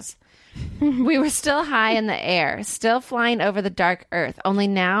paws. We were still high in the air, still flying over the dark earth, only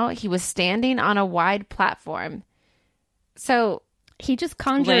now he was standing on a wide platform. So he just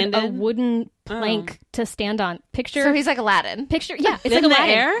conjured a wooden plank to stand on. So he's like Aladdin. Yeah, it's in like the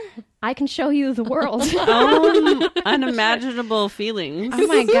Aladdin. air? I can show you the world. Unimaginable feelings. Oh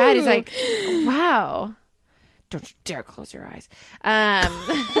my God, he's like, wow. Don't you dare close your eyes.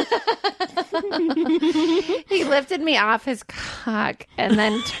 He lifted me off his cock and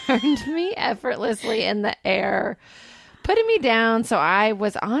then turned me effortlessly in the air, putting me down so I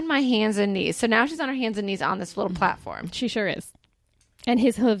was on my hands and knees. So now she's on her hands and knees on this little platform. She sure is. And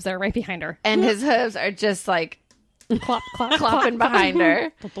his hooves are right behind her. And his hooves are just like clop, clop, clopping behind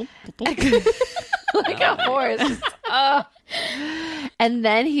her. Like a horse. And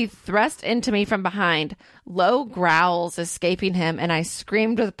then he thrust into me from behind, low growls escaping him, and I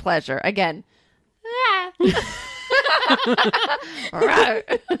screamed with pleasure. Again. We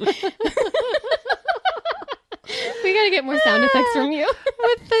gotta get more sound effects from you.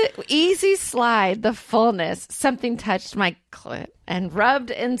 With the easy slide, the fullness, something touched my clit and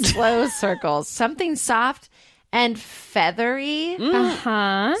rubbed in slow circles. Something soft and feathery.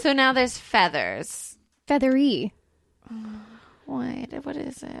 Uh-huh. So now there's feathers. Feathery. Wait, what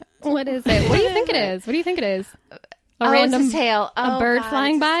is it? What do you think it is? What do you think it is? It's his tail. A bird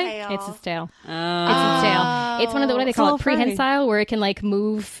flying by? It's his tail. It's his tail. It's one of the, what do they call it? Prehensile, where it can like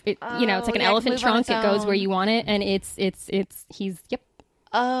move. It's like an elephant trunk. It goes where you want it, and he's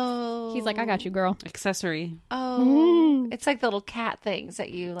Oh. He's like, I got you, girl. Accessory. Oh. It's like the little cat things that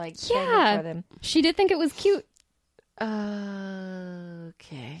you like. Yeah. For them. She did think it was cute.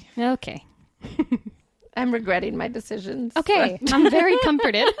 Okay. I'm regretting my decisions. Okay. I'm very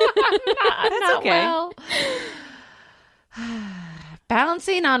comforted. I'm not okay. Well.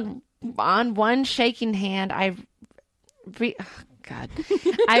 Balancing on one shaking hand, I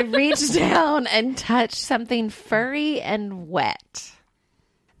reached down and touched something furry and wet.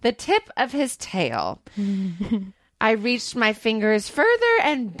 The tip of his tail. I reached my fingers further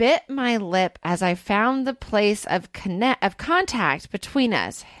and bit my lip as I found the place of contact between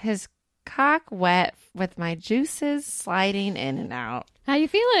us. His cock wet with my juices sliding in and out. How you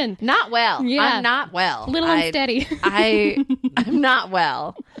feeling? Not well. Yeah. I'm not well. A little unsteady. I'm not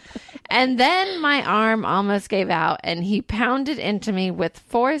well. And then my arm almost gave out and he pounded into me with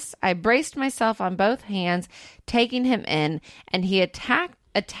force. I braced myself on both hands, taking him in, and he attacked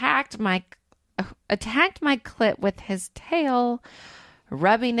my clit with his tail,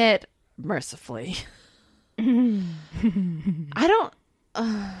 rubbing it mercifully.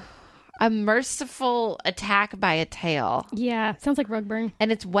 A merciful attack by a tail. Yeah, sounds like rug burn.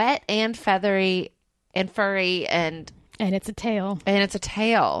 And it's wet and feathery and furry and it's a tail. And it's a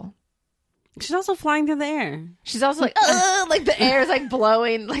tail. She's also flying through the air. She's also like the air is like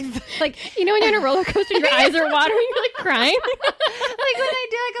blowing, like you know when you're on a roller coaster, your eyes are watering, you're like crying. Like when they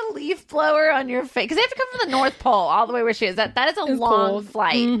do like a leaf blower on your face, because they have to come from the North Pole all the way where she is. That is a long cold.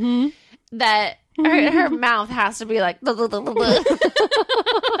 flight. Mm-hmm. That her mouth has to be like.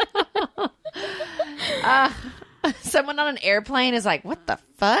 Someone on an airplane is like, "What the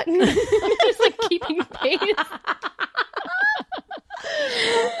fuck?" Just like keeping pace.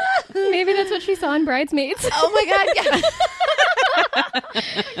 Maybe that's what she saw in Bridesmaids. Oh my god!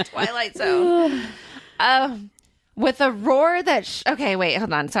 Yeah. Twilight Zone. With a roar that okay, wait,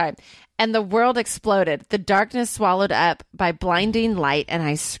 hold on, sorry. And the world exploded. The darkness swallowed up by blinding light, and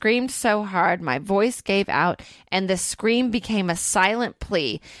I screamed so hard my voice gave out, and the scream became a silent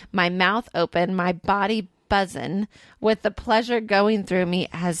plea. My mouth open, my body buzzing with the pleasure going through me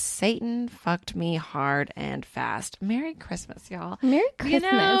as Satan fucked me hard and fast. Merry Christmas, y'all. Merry Christmas.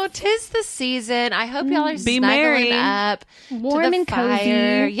 You know, 'tis the season. I hope y'all are Be snuggling merry. up. Warm to the and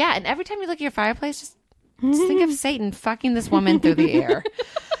fire. cozy. Yeah, and every time you look at your fireplace, just think of Satan fucking this woman through the air.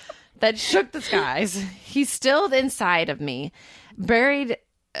 That shook the skies. He's still inside of me, buried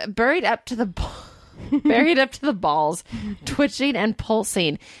up to the balls, twitching and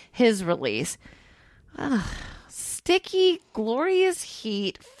pulsing. His release. Sticky, glorious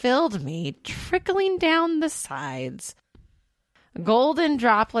heat filled me, trickling down the sides. Golden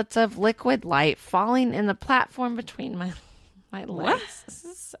droplets of liquid light falling in the platform between my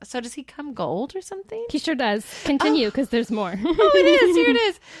legs. So does he come gold or something? He sure does. Continue, because there's more. Oh, it is. Here it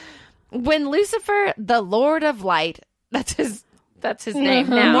is. When Lucifer, the Lord of Light, that's his name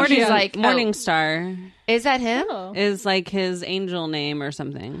now. She's like Morningstar is that him? Oh. is like his angel name or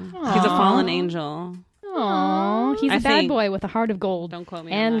something. He's a fallen angel. Aww, he's I a bad think- boy with a heart of gold. Don't quote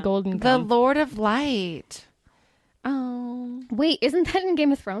me on And that. golden The gum. Lord of Light. Oh, Wait, isn't that in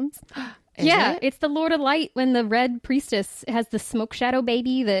Game of Thrones? Is Yeah, it? it's the Lord of Light when the Red Priestess has the smoke shadow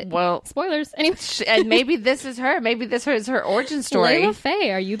baby that... Well- spoilers. Anyway. and maybe this is her. Maybe this is her origin story. Layla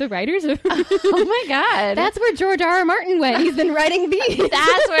Faye, are you the writers? Oh my god, That's where George R. R. Martin went. He's been writing these.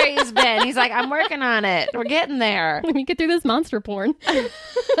 that's where he's been. He's like, I'm working on it. We're getting there. Let me get through this monster porn.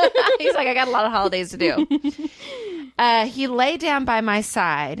 He's like, I got a lot of holidays to do. He lay down by my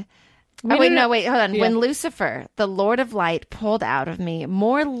side. Oh, wait, no, wait, hold on. Yeah. When Lucifer, the Lord of Light, pulled out of me,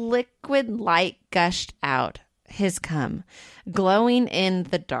 more liquid light gushed out, his cum, glowing in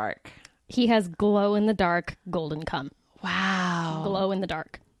the dark. He has glow in the dark golden cum. Wow. Glow in the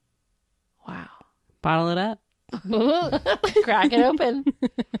dark. Wow. Bottle it up. Crack it open.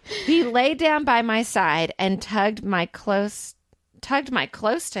 He lay down by my side and tugged my close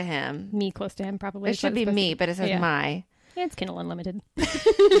to him. Me close to him, probably. It should be me, but it says my. It's Kindle Unlimited.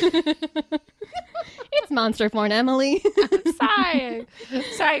 It's monster porn, Emily. Sorry,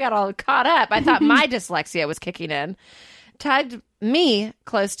 I got all caught up. I thought my dyslexia was kicking in. Tugged me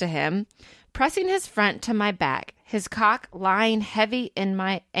close to him, pressing his front to my back, his cock lying heavy in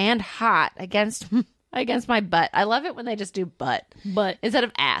my and hot against my butt. I love it when they just do butt instead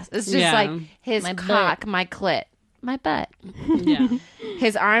of ass. It's just Yeah. like his My cock, my clit, my butt. Yeah.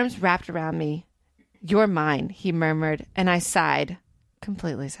 His arms wrapped around me. You're mine, he murmured, and I sighed,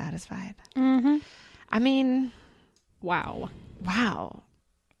 completely satisfied. Mm-hmm. I mean, Wow. wow.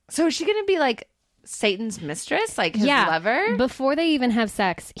 So is she going to be like Satan's mistress, like his lover? Before they even have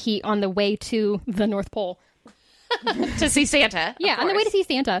sex, he, on the way to the North Pole. To see Santa. Yeah, on the way to see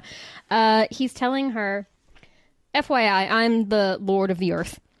Santa, he's telling her, FYI, I'm the Lord of the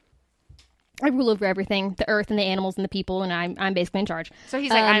Earth. I rule over everything, the earth and the animals and the people, and I'm basically in charge. So he's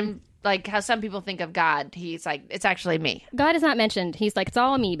like, I'm like how some people think of God. He's like, it's actually me. God is not mentioned. He's like, it's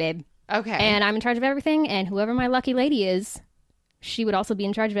all me, babe. Okay. And I'm in charge of everything, and whoever my lucky lady is, she would also be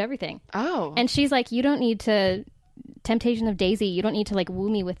in charge of everything. Oh. And she's like, you don't need to... Temptation of Daisy, you don't need to like woo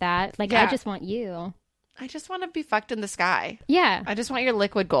me with that. Like, Yeah. I just want you. I just want to be fucked in the sky. Yeah. I just want your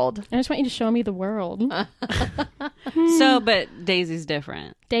liquid gold. I just want you to show me the world. But Daisy's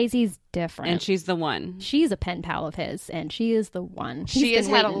different. Daisy's different. And she's the one. She's a pen pal of his, and she is the one. She has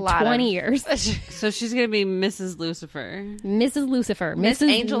had a lot 20 years. So she's going to be Mrs. Lucifer. Mrs. Lucifer. Miss Mrs.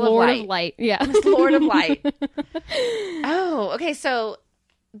 Angel Lord of of Light. Yeah. Lord of Light. Oh, okay. So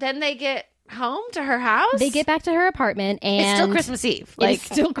then they get home to her house? They get back to her apartment, and it's still Christmas Eve. It's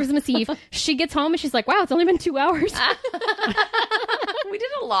still Christmas Eve. She gets home and she's like, wow, it's only been 2 hours. We did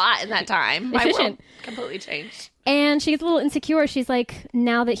a lot in that time. My Efficient. world completely changed. And she gets a little insecure. She's like,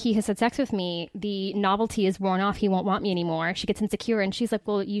 now that he has had sex with me, the novelty is worn off. He won't want me anymore. She gets insecure and she's like,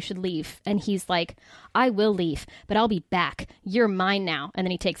 well, you should leave. And he's like, I will leave, but I'll be back. You're mine now. And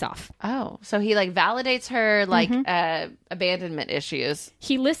then he takes off. Oh, so he like validates her like abandonment issues.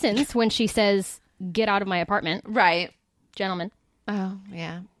 He listens when she says, get out of my apartment. Right. Gentlemen. Oh,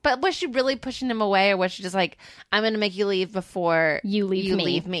 yeah. But was she really pushing him away, or was she just like, I'm going to make you leave before you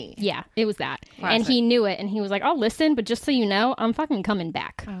leave me? Yeah, it was that. Classic. And he knew it, and he was like, I'll listen, but just so you know, I'm fucking coming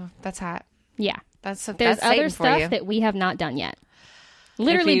back. Oh, that's hot. Yeah. There's other Satan for you. stuff that we have not done yet.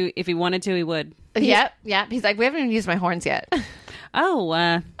 Literally. If he wanted to, he would. Yep. He's like, we haven't even used my horns yet.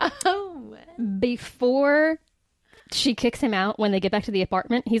 Before she kicks him out, when they get back to the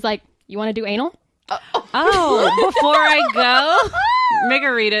apartment, he's like, you want to do anal? Oh, before I go, make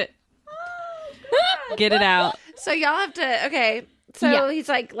her read it. Get it out. So y'all have to, okay. So he's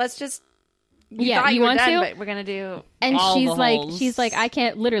like, let's just, you were want done, to? but we're going to do. And all she's the like, holes. I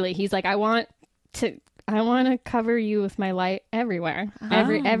can't, literally, he's like, I want to cover you with my light everywhere.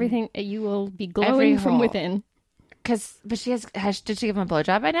 Everything, you will be glowing from hole. within. But she did she give him a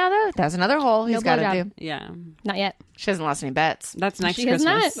blowjob by now, though? That's another hole he's got to blowjob. do. Yeah. Not yet. She hasn't lost any bets. That's next She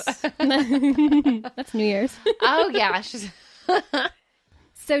Christmas. has not. That's New Year's. Oh, yeah. She's.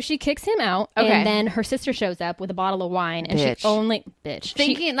 So she kicks him out, Okay. and then her sister shows up with a bottle of wine, and Bitch. she only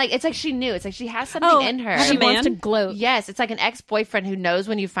Thinking, like, it's like she knew. It's like she has something in her. she a wants to man? gloat. Yes, it's like an ex-boyfriend who knows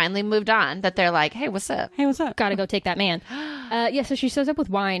when you finally moved on that they're like, hey, what's up? Hey, what's up? Gotta go take that man. So she shows up with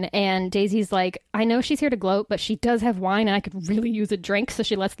wine, and Daisy's like, I know she's here to gloat, but she does have wine, and I could really use a drink, so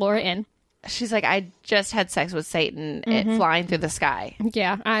she lets Laura in. She's like, I just had sex with Satan flying through the sky.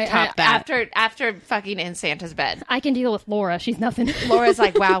 Yeah, Top that. After fucking in Santa's bed. I can deal with Laura. She's nothing. Laura's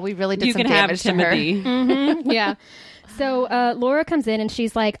like, wow, we really did You some can have damage to her. Timothy. Yeah. So Laura comes in and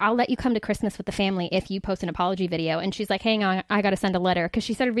she's like, I'll let you come to Christmas with the family if you post an apology video. And she's like, hang on, I got to send a letter. Because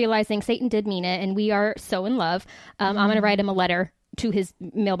she started realizing Satan did mean it and we are so in love. I'm going to write him a letter to his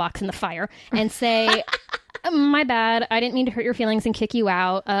mailbox in the fire and say, my bad. I didn't mean to hurt your feelings and kick you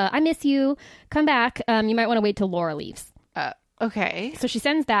out. I miss you. Come back. You might want to wait till Laura leaves. Okay. So she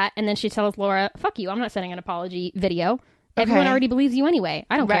sends that and then she tells Laura, fuck you. I'm not sending an apology video. Everyone already believes you anyway.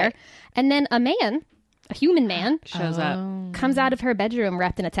 I don't care. And then a human man Shows up. comes out of her bedroom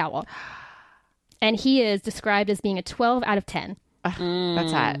wrapped in a towel. And he is described as being a 12 out of 10.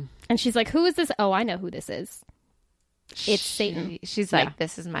 That's hot. And she's like, who is this? Oh, I know who this is. It's Satan. She's like,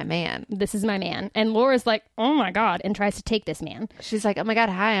 this is my man. This is my man. And Laura's like, oh my God, and tries to take this man. She's like, oh my God,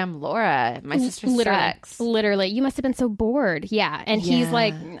 hi, I'm Laura. My sister sucks. Literally. You must have been so bored. Yeah. And he's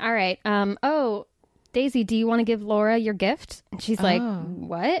like, all right. Oh, Daisy, do you want to give Laura your gift? And she's like,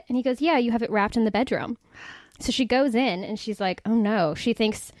 what? And he goes, yeah, you have it wrapped in the bedroom. So she goes in and she's like, oh no. She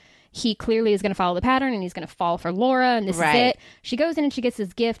thinks he clearly is going to follow the pattern and he's going to fall for Laura and this is it. She goes in and she gets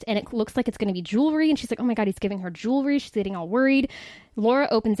his gift and it looks like it's going to be jewelry. And she's like, oh my God, he's giving her jewelry. She's getting all worried. Laura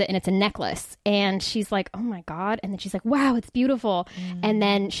opens it and it's a necklace. And she's like, oh my God. And then she's like, wow, it's beautiful. And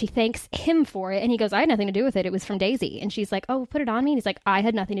then she thanks him for it. And he goes, I had nothing to do with it. It was from Daisy. And she's like, oh, put it on me. And he's like, I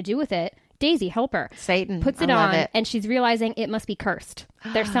had nothing to do with it. Daisy, help her. Satan. Puts it on and she's realizing it must be cursed.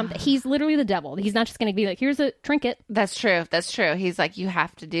 There's something. He's literally the devil. He's not just going to be like, here's a trinket. That's true. That's true. He's like, you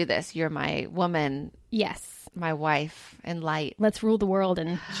have to do this. You're my woman. Yes. My wife in light. Let's rule the world.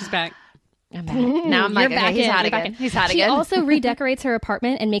 And She's back. I'm back. Now I'm like, You're okay, back he's in, hot you're back again. in. He's hot She again. also redecorates her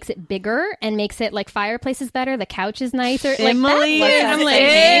apartment and makes it bigger and makes it like fireplace is better. The couch is nicer. Emily, like, that's I'm like,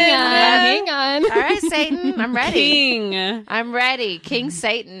 hang on. All right, Satan, I'm ready. King. I'm ready. King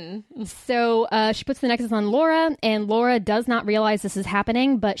Satan. So she puts the necklace on Laura, and Laura does not realize this is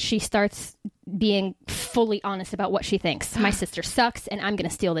happening, but she starts being fully honest about what she thinks. My sister sucks, and I'm going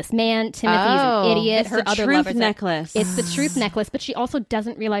to steal this man. Timothy's an idiot. It's Her the other truth lovers necklace. It's the truth necklace, but she also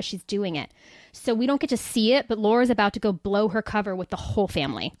doesn't realize she's doing it. So we don't get to see it, but Laura's about to go blow her cover with the whole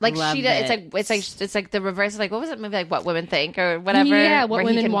family. Like Love she, it. it's like the reverse. Like what was it movie? Like What Women Think or whatever. Yeah, What where he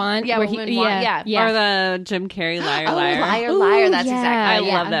Women can- Want. Yeah, where What Women Want. Yeah. Or the Jim Carrey Liar Oh, Liar. liar, liar. That's Ooh, exactly.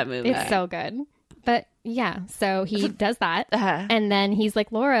 I love that movie. It's so good. But yeah, so he does that. And then he's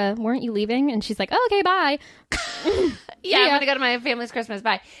like, Laura, weren't you leaving? And she's like, oh, okay, bye. Yeah, I'm going to go to my family's Christmas.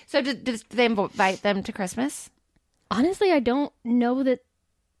 Bye. So did they invite them to Christmas? Honestly, I don't know that.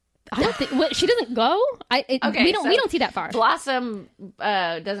 I don't think she doesn't go. We don't see that far. Blossom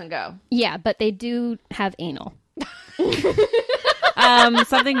doesn't go. Yeah, but they do have anal.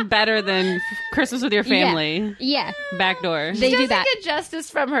 Something better than Christmas with your family. Yeah. Backdoor. They She do doesn't that. get justice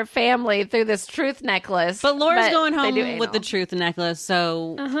from her family through this truth necklace. But Laura's going they do home with anal. the truth necklace,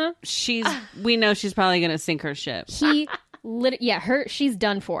 so we know she's probably going to sink her ship. She's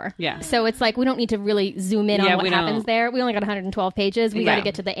done for. Yeah. So it's like we don't need to really zoom in on what happens there. We only got 112 pages. We got to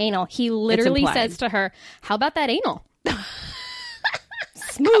get to the anal. He literally says to her, "How about that anal?"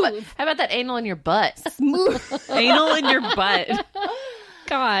 Smooth. How about that anal in your butt? Smooth. Anal in your butt.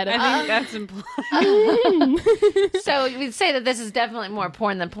 God. I think that's implied. So we'd say that this is definitely more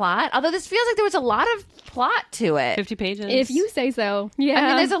porn than plot. Although this feels like there was a lot of plot to it. 50 pages. If you say so. Yeah. I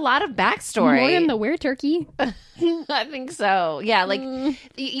mean, there's a lot of backstory. More than the were turkey. I think so. Yeah, like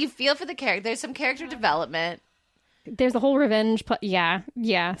you feel for the character. There's some character development. There's a whole revenge. Yeah.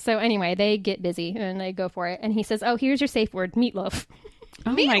 So anyway, they get busy and they go for it. And he says, "Oh, here's your safe word, meatloaf."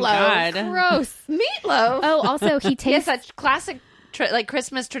 Oh my God. Gross. Meatloaf. Oh, also he tastes Yes, such classic, like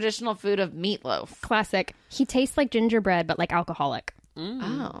Christmas traditional food of meatloaf. classic. He tastes like gingerbread, but like alcoholic.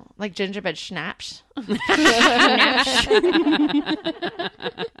 Oh, like gingerbread schnapps.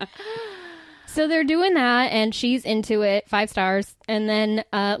 So they're doing that, and she's into it. 5 stars. And then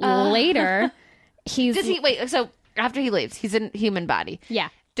later, he's Does he wait? So after he leaves, he's in human body. yeah.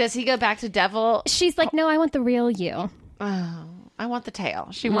 Does he go back to devil? She's like, "No, I want the real you. Oh, I want the tail.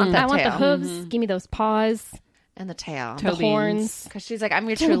 She wants that I want tail. the hooves. Give me those paws, And the tail. the horns." Because she's like, I'm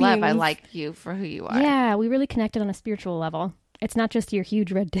your true love. I beans. like you for who you are. Yeah, we really connected on a spiritual level. It's not just your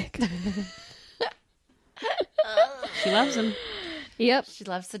huge red dick. She loves him. Yep. She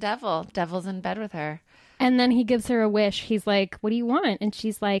loves the devil. Devil's in bed with her. And then he gives her a wish. He's like, "What do you want?" And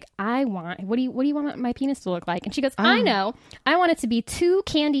she's like, what do you want my penis to look like?" And she goes, "I know. I want it to be 2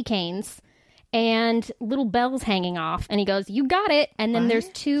 candy canes and little bells hanging off." And he goes, "You got it." And then there's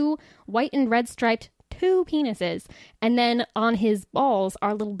 2 white and red striped 2 penises. And then on his balls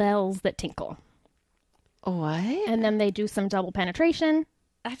are little bells that tinkle. What? And then they do some double penetration.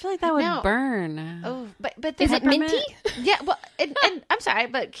 I feel like that would No. burn. Oh, but Is it minty? Yeah. Well, and I'm sorry,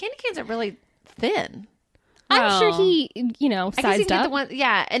 but candy canes are really thin. I'm sure Oh. he, I guess you can sized get up. the one.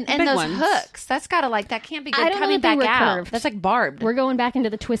 Yeah, and big those ones. hooks. That's gotta that can't be good I don't know coming if they back were out. curved. That's like barbed. We're going back into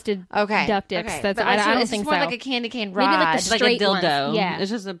the twisted duck dicks. Okay. That's, But I don't it's think more so. like a candy cane rod. Maybe like the It's like a straight ones. dildo. Yeah.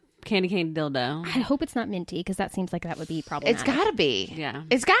 It's just a candy cane dildo. I hope it's not minty because that seems like that would be problematic. It's gotta be. Yeah.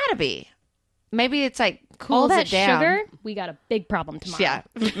 It's gotta be. Maybe it's like cools all that it down. sugar. We got a big problem tomorrow. Yeah.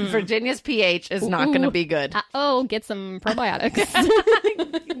 Virginia's pH is not going to be good. Get some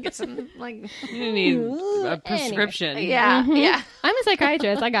probiotics. Get some like You need a prescription. yeah, yeah. I'm a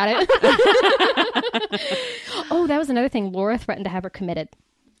psychiatrist. I got it. Oh, that was another thing. Laura threatened to have her committed.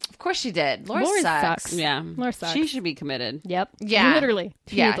 Of course she did. Laura Laura sucks. sucks. Yeah. Laura sucks. She should be committed. Yep. Yeah. Literally.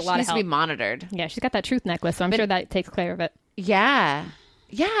 She Yeah, needs she a lot needs of to be help. monitored. Yeah, she's got that truth necklace, so I'm sure that takes care of it. Yeah,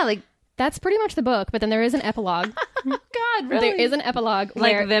 yeah. Like That's pretty much the book, but then there is an epilogue. God, really? There is an epilogue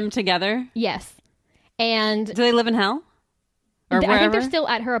where Like them together. yes, and Do they live in hell? Or I think wherever? they're still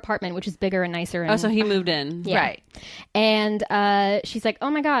at her apartment, which is bigger and nicer. And, Oh, so he moved in. yeah. Right. And she's like, "Oh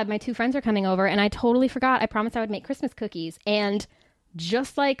my God, my 2 friends are coming over, and I totally forgot. I promised I would make Christmas cookies." And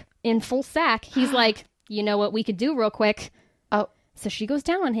just like in full sack, he's like, "You know what we could do real quick?" Oh, So she goes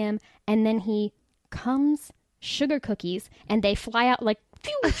down on him, and then he comes sugar cookies, and they fly out like,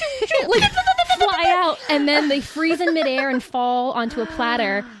 like fly out, and then they freeze in midair and fall onto a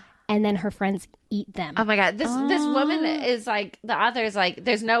platter, and then her friends eat them. oh my God! This woman is like the author is like.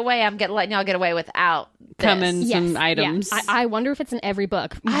 There's no way I'm letting y'all get away without this. Coming Yes, some yeah. items. I wonder if it's in every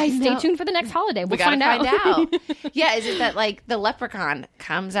book. I Stay know. tuned for the next holiday. We We'll gotta find out. Yeah, is it that like the leprechaun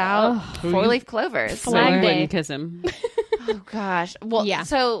comes out 4-leaf clovers? so Flag I Day. wouldn't kiss him. Oh gosh. Well, Yeah.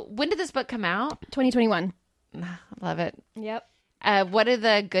 So when did this book come out? 2021. Love it. Yep. What do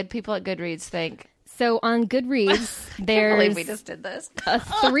the good people at Goodreads think? So on Goodreads, I can't there's believe we just did this. a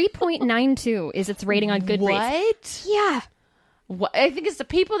 3.92 is its rating on Goodreads. What? Yeah. What? I think it's the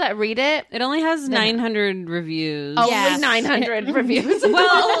people that read it. It only has 900 reviews. Only 900 reviews.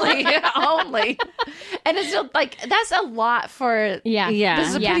 Well, only. And it's still like that's a lot for. Yeah. Yeah. This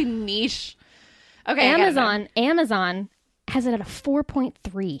is a Yeah. pretty niche. Okay, I gotta know. Amazon has it at a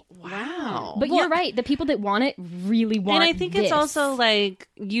 4.3. Wow. But you're right. The people that want it really want it. And I think it's also like,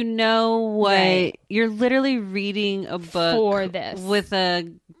 you know what? Right. You're literally reading a book For this. with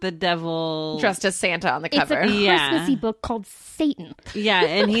the devil dressed as Santa on the It's cover. a Yeah. Christmassy book called Satan. Yeah,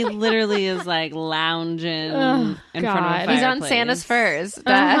 and he literally is like lounging in front of a God. fireplace. He's on Santa's furs.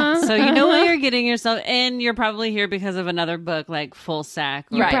 So you know what you're getting yourself, and you're probably here because of another book like Full Sack.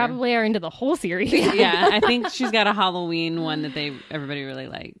 You Right. probably are into the whole series. Yeah, I think she's got a Halloween one that everybody really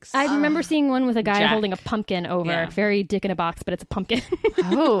likes. I remember seeing one with a guy Jack. holding a pumpkin over. Yeah. Very Dick in a Box, but it's a pumpkin.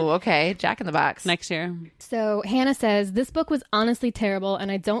 Oh, okay. Jack in the Box. Next year. So Hannah says, this book was honestly terrible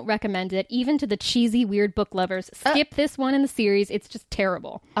and I don't recommend it, even to the cheesy, weird book lovers. Skip this one in the series. It's just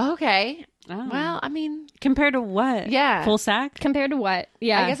terrible. Okay. Oh. Well, I mean, Compared to what? Yeah. Full Sack? Compared to what?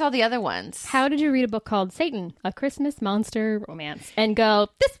 Yeah. I guess all the other ones. How did you read a book called Satan, a Christmas monster romance, and go,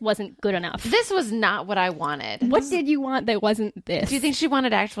 this wasn't good enough? This was not what I wanted. What did you want that wasn't this? Do you think she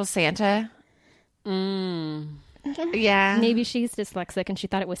wanted actual Santa? Yeah. Maybe she's dyslexic and she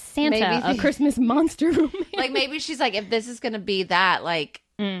thought it was Santa, Maybe. a Christmas monster romance. Like maybe she's like, if this is going to be that, like,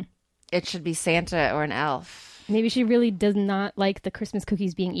 it should be Santa or an elf. Maybe she really does not like the Christmas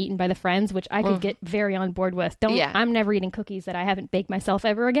cookies being eaten by the friends, which I could get very on board with. Yeah. I'm never eating cookies that I haven't baked myself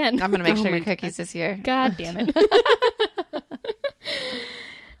ever again. I'm going to make sugar cookies this year. God damn it.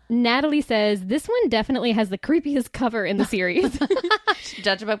 Natalie says, this one definitely has the creepiest cover in the series.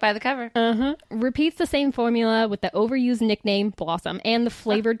 Judge a book by the cover. Repeats the same formula with the overused nickname Blossom and the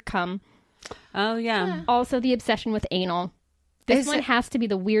flavored cum. Oh, yeah. Also the obsession with anal. This Is one it- has to be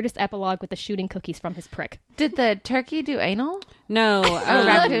the weirdest epilogue with the shooting cookies from his prick. Did the turkey do anal? No. Oh,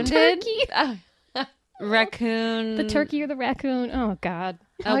 raccoon did? turkey. Raccoon. The turkey or the raccoon. Oh, God.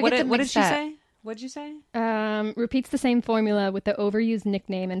 Oh, I what get them did mixed she up. say? What did you say? Repeats the same formula with the overused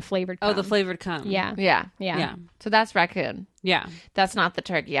nickname and flavored cum. Oh, the flavored cum. Yeah. Yeah. Yeah. Yeah. So that's raccoon. Yeah. That's not the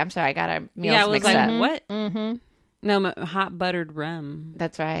turkey. I'm sorry. I got our meals Yeah, it was mixed like, up. what? Mm-hmm. No, hot buttered rum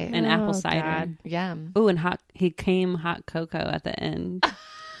That's right. and apple cider. God. Yum. Oh, and he came hot cocoa at the end.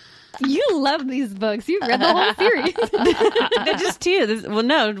 You love these books. You've read the whole series. They're just two.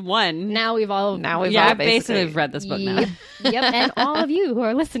 One. Now we've all... Now we've Yeah, all I basically have read this book now. Yep. And all of you who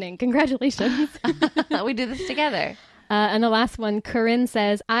are listening, congratulations. we do this together. And the last one, Corinne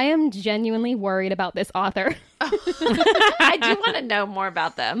says, I am genuinely worried about this author. I do want to know more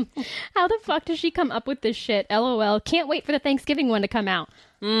about them. How the fuck does she come up with this shit? LOL. Can't wait for the Thanksgiving one to come out.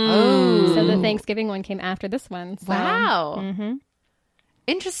 Oh. So the Thanksgiving one came after this one. So Wow.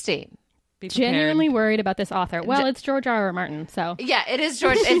 Interesting. Be prepared. genuinely worried about this author. Well, it's George R.R. Martin, so. Yeah, it is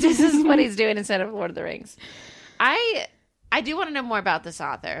George. This is what he's doing instead of Lord of the Rings. I do want to know more about this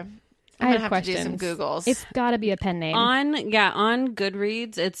author. I'm I gonna have have to questions. do some Googles. It's got to be a pen name. On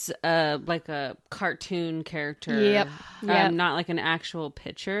Goodreads, it's like a cartoon character. Yep. Yep. Not like an actual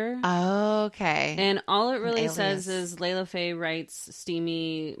picture. Okay. And all it really alias. says is Layla Faye writes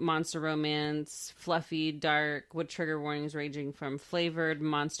steamy monster romance, fluffy, dark, with trigger warnings ranging from flavored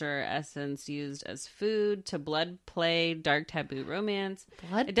monster essence used as food to blood play, dark taboo romance.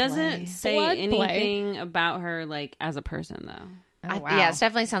 Blood It doesn't play. say Blood play. anything about her like as a person though. Yeah, it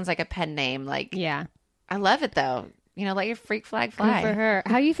definitely sounds like a pen name. Like, Yeah. I love it though. You know, let your freak flag Good fly. for her.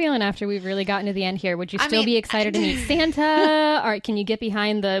 How are you feeling after we've really gotten to the end here? Would you I still mean, be excited to meet Santa? Or can you get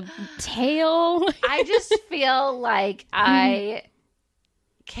behind the tail? I just feel like I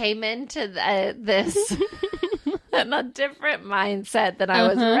came into this in a different mindset than I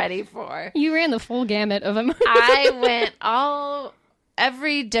was ready for. You ran the full gamut of them. I went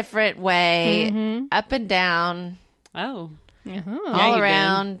every different way, up and down, Oh. all you did.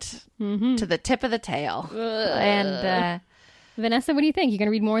 around to the tip of the tail. And Vanessa, what do you think? You going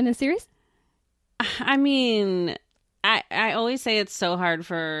to read more in this series? I mean, I always say it's so hard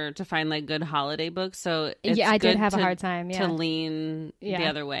to find like good holiday books. So it's Yeah, I did good have a to- hard time, yeah. to lean the Yeah.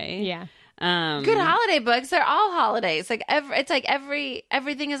 other way. Yeah. good holiday books, they're all holidays. Like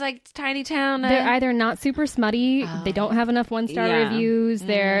everything is like Tiny Town. They're either not super smutty, they don't have enough one-star Yeah. reviews.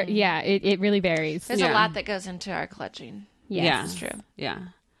 It really varies. There's Yeah. a lot that goes into our clutching. Yes. Yeah, It's true. Yeah.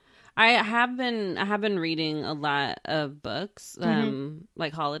 I have been reading a lot of books,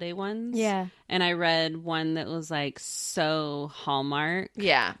 like holiday ones. Yeah. And I read one that was like so Hallmark,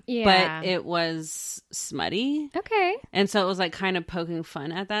 Yeah. Yeah. but it was smutty. Okay. And so it was like kind of poking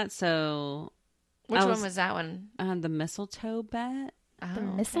fun at that. So Which I one was that one? the mistletoe bet. The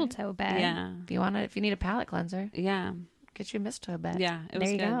mistletoe bed. Yeah. If you need a palate cleanser, Yeah. get you a mistletoe bed. Yeah. It was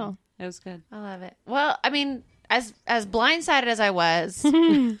There you good. go. It was good. I love it. Well, I mean, as blindsided as I was,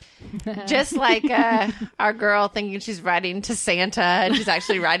 just like our girl thinking she's writing to Santa and she's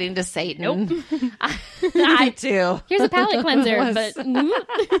actually writing to Satan. Nope. I too. Here's a palate cleanser, but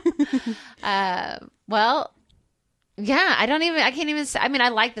well, yeah, I can't even say. I mean, I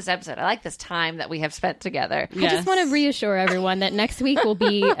like this episode. I like this time that we have spent together. I just want to reassure everyone that next week will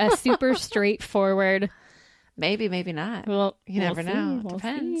be a super straightforward. Maybe not. Well, you never know. We'll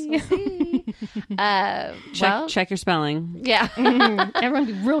Depends. see. We'll see. Check your spelling. Yeah. Everyone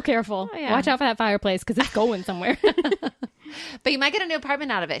be real careful. Oh, yeah. Watch out for that fireplace because it's going somewhere. But you might get a new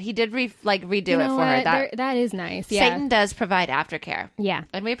apartment out of it. He did redo You it know for her. what? That is nice. Yeah. Satan does provide aftercare. Yeah.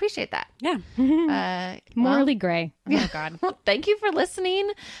 And we appreciate that. Yeah. Morally gray. Oh, God. Well, thank you for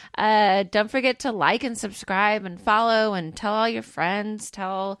listening. Don't forget to like and subscribe and follow and tell all your friends.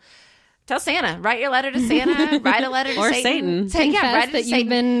 Tell Santa. Write your letter to Santa. Write a letter to Or Satan. Satan. Yeah, write it to that Satan. you've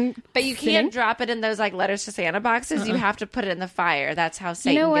been But you can't drop it in those like letters to Santa boxes. You have to put it in the fire. That's how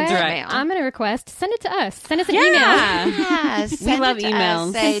Satan You know what? gets his mail. I'm going to request, send it to us. Send us an email. Yeah, We love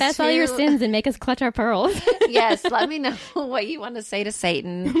emails. Confess all your sins and make us clutch our pearls. Yes, let me know what you want to say to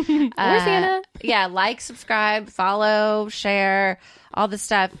Satan. Or Santa. Yeah, like, subscribe, follow, share, all the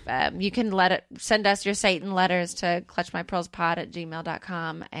stuff. You can send us your Satan letters to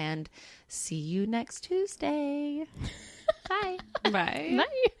clutchmypearlspod@gmail.com, and see you next Tuesday. Bye. Bye. Bye.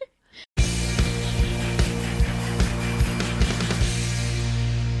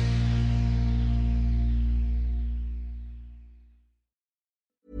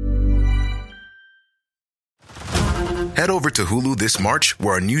 Head over to Hulu this March,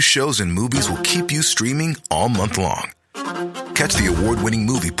 where our new shows and movies will keep you streaming all month long. Catch the award-winning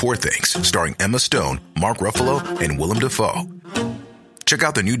movie Poor Things, starring Emma Stone, Mark Ruffalo, and Willem Dafoe. Check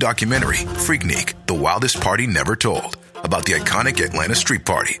out the new documentary, Freaknik, The Wildest Party Never Told, about the iconic Atlanta Street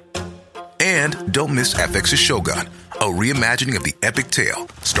Party. And don't miss FX's Shogun, a reimagining of the epic tale,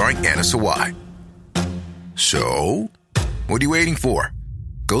 starring Anna Sawai. So, what are you waiting for?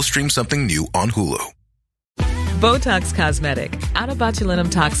 Go stream something new on Hulu. Botox Cosmetic, out of botulinum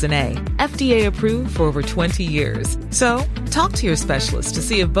toxin A, FDA approved for over 20 years. So, talk to your specialist to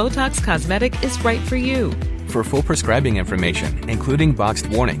see if Botox Cosmetic is right for you. For full prescribing information, including boxed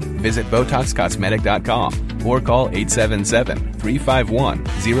warning, visit BotoxCosmetic.com or call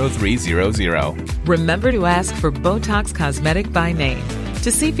 877-351-0300. Remember to ask for Botox Cosmetic by name.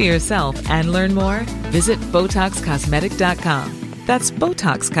 To see for yourself and learn more, visit BotoxCosmetic.com. That's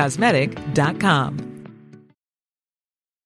BotoxCosmetic.com.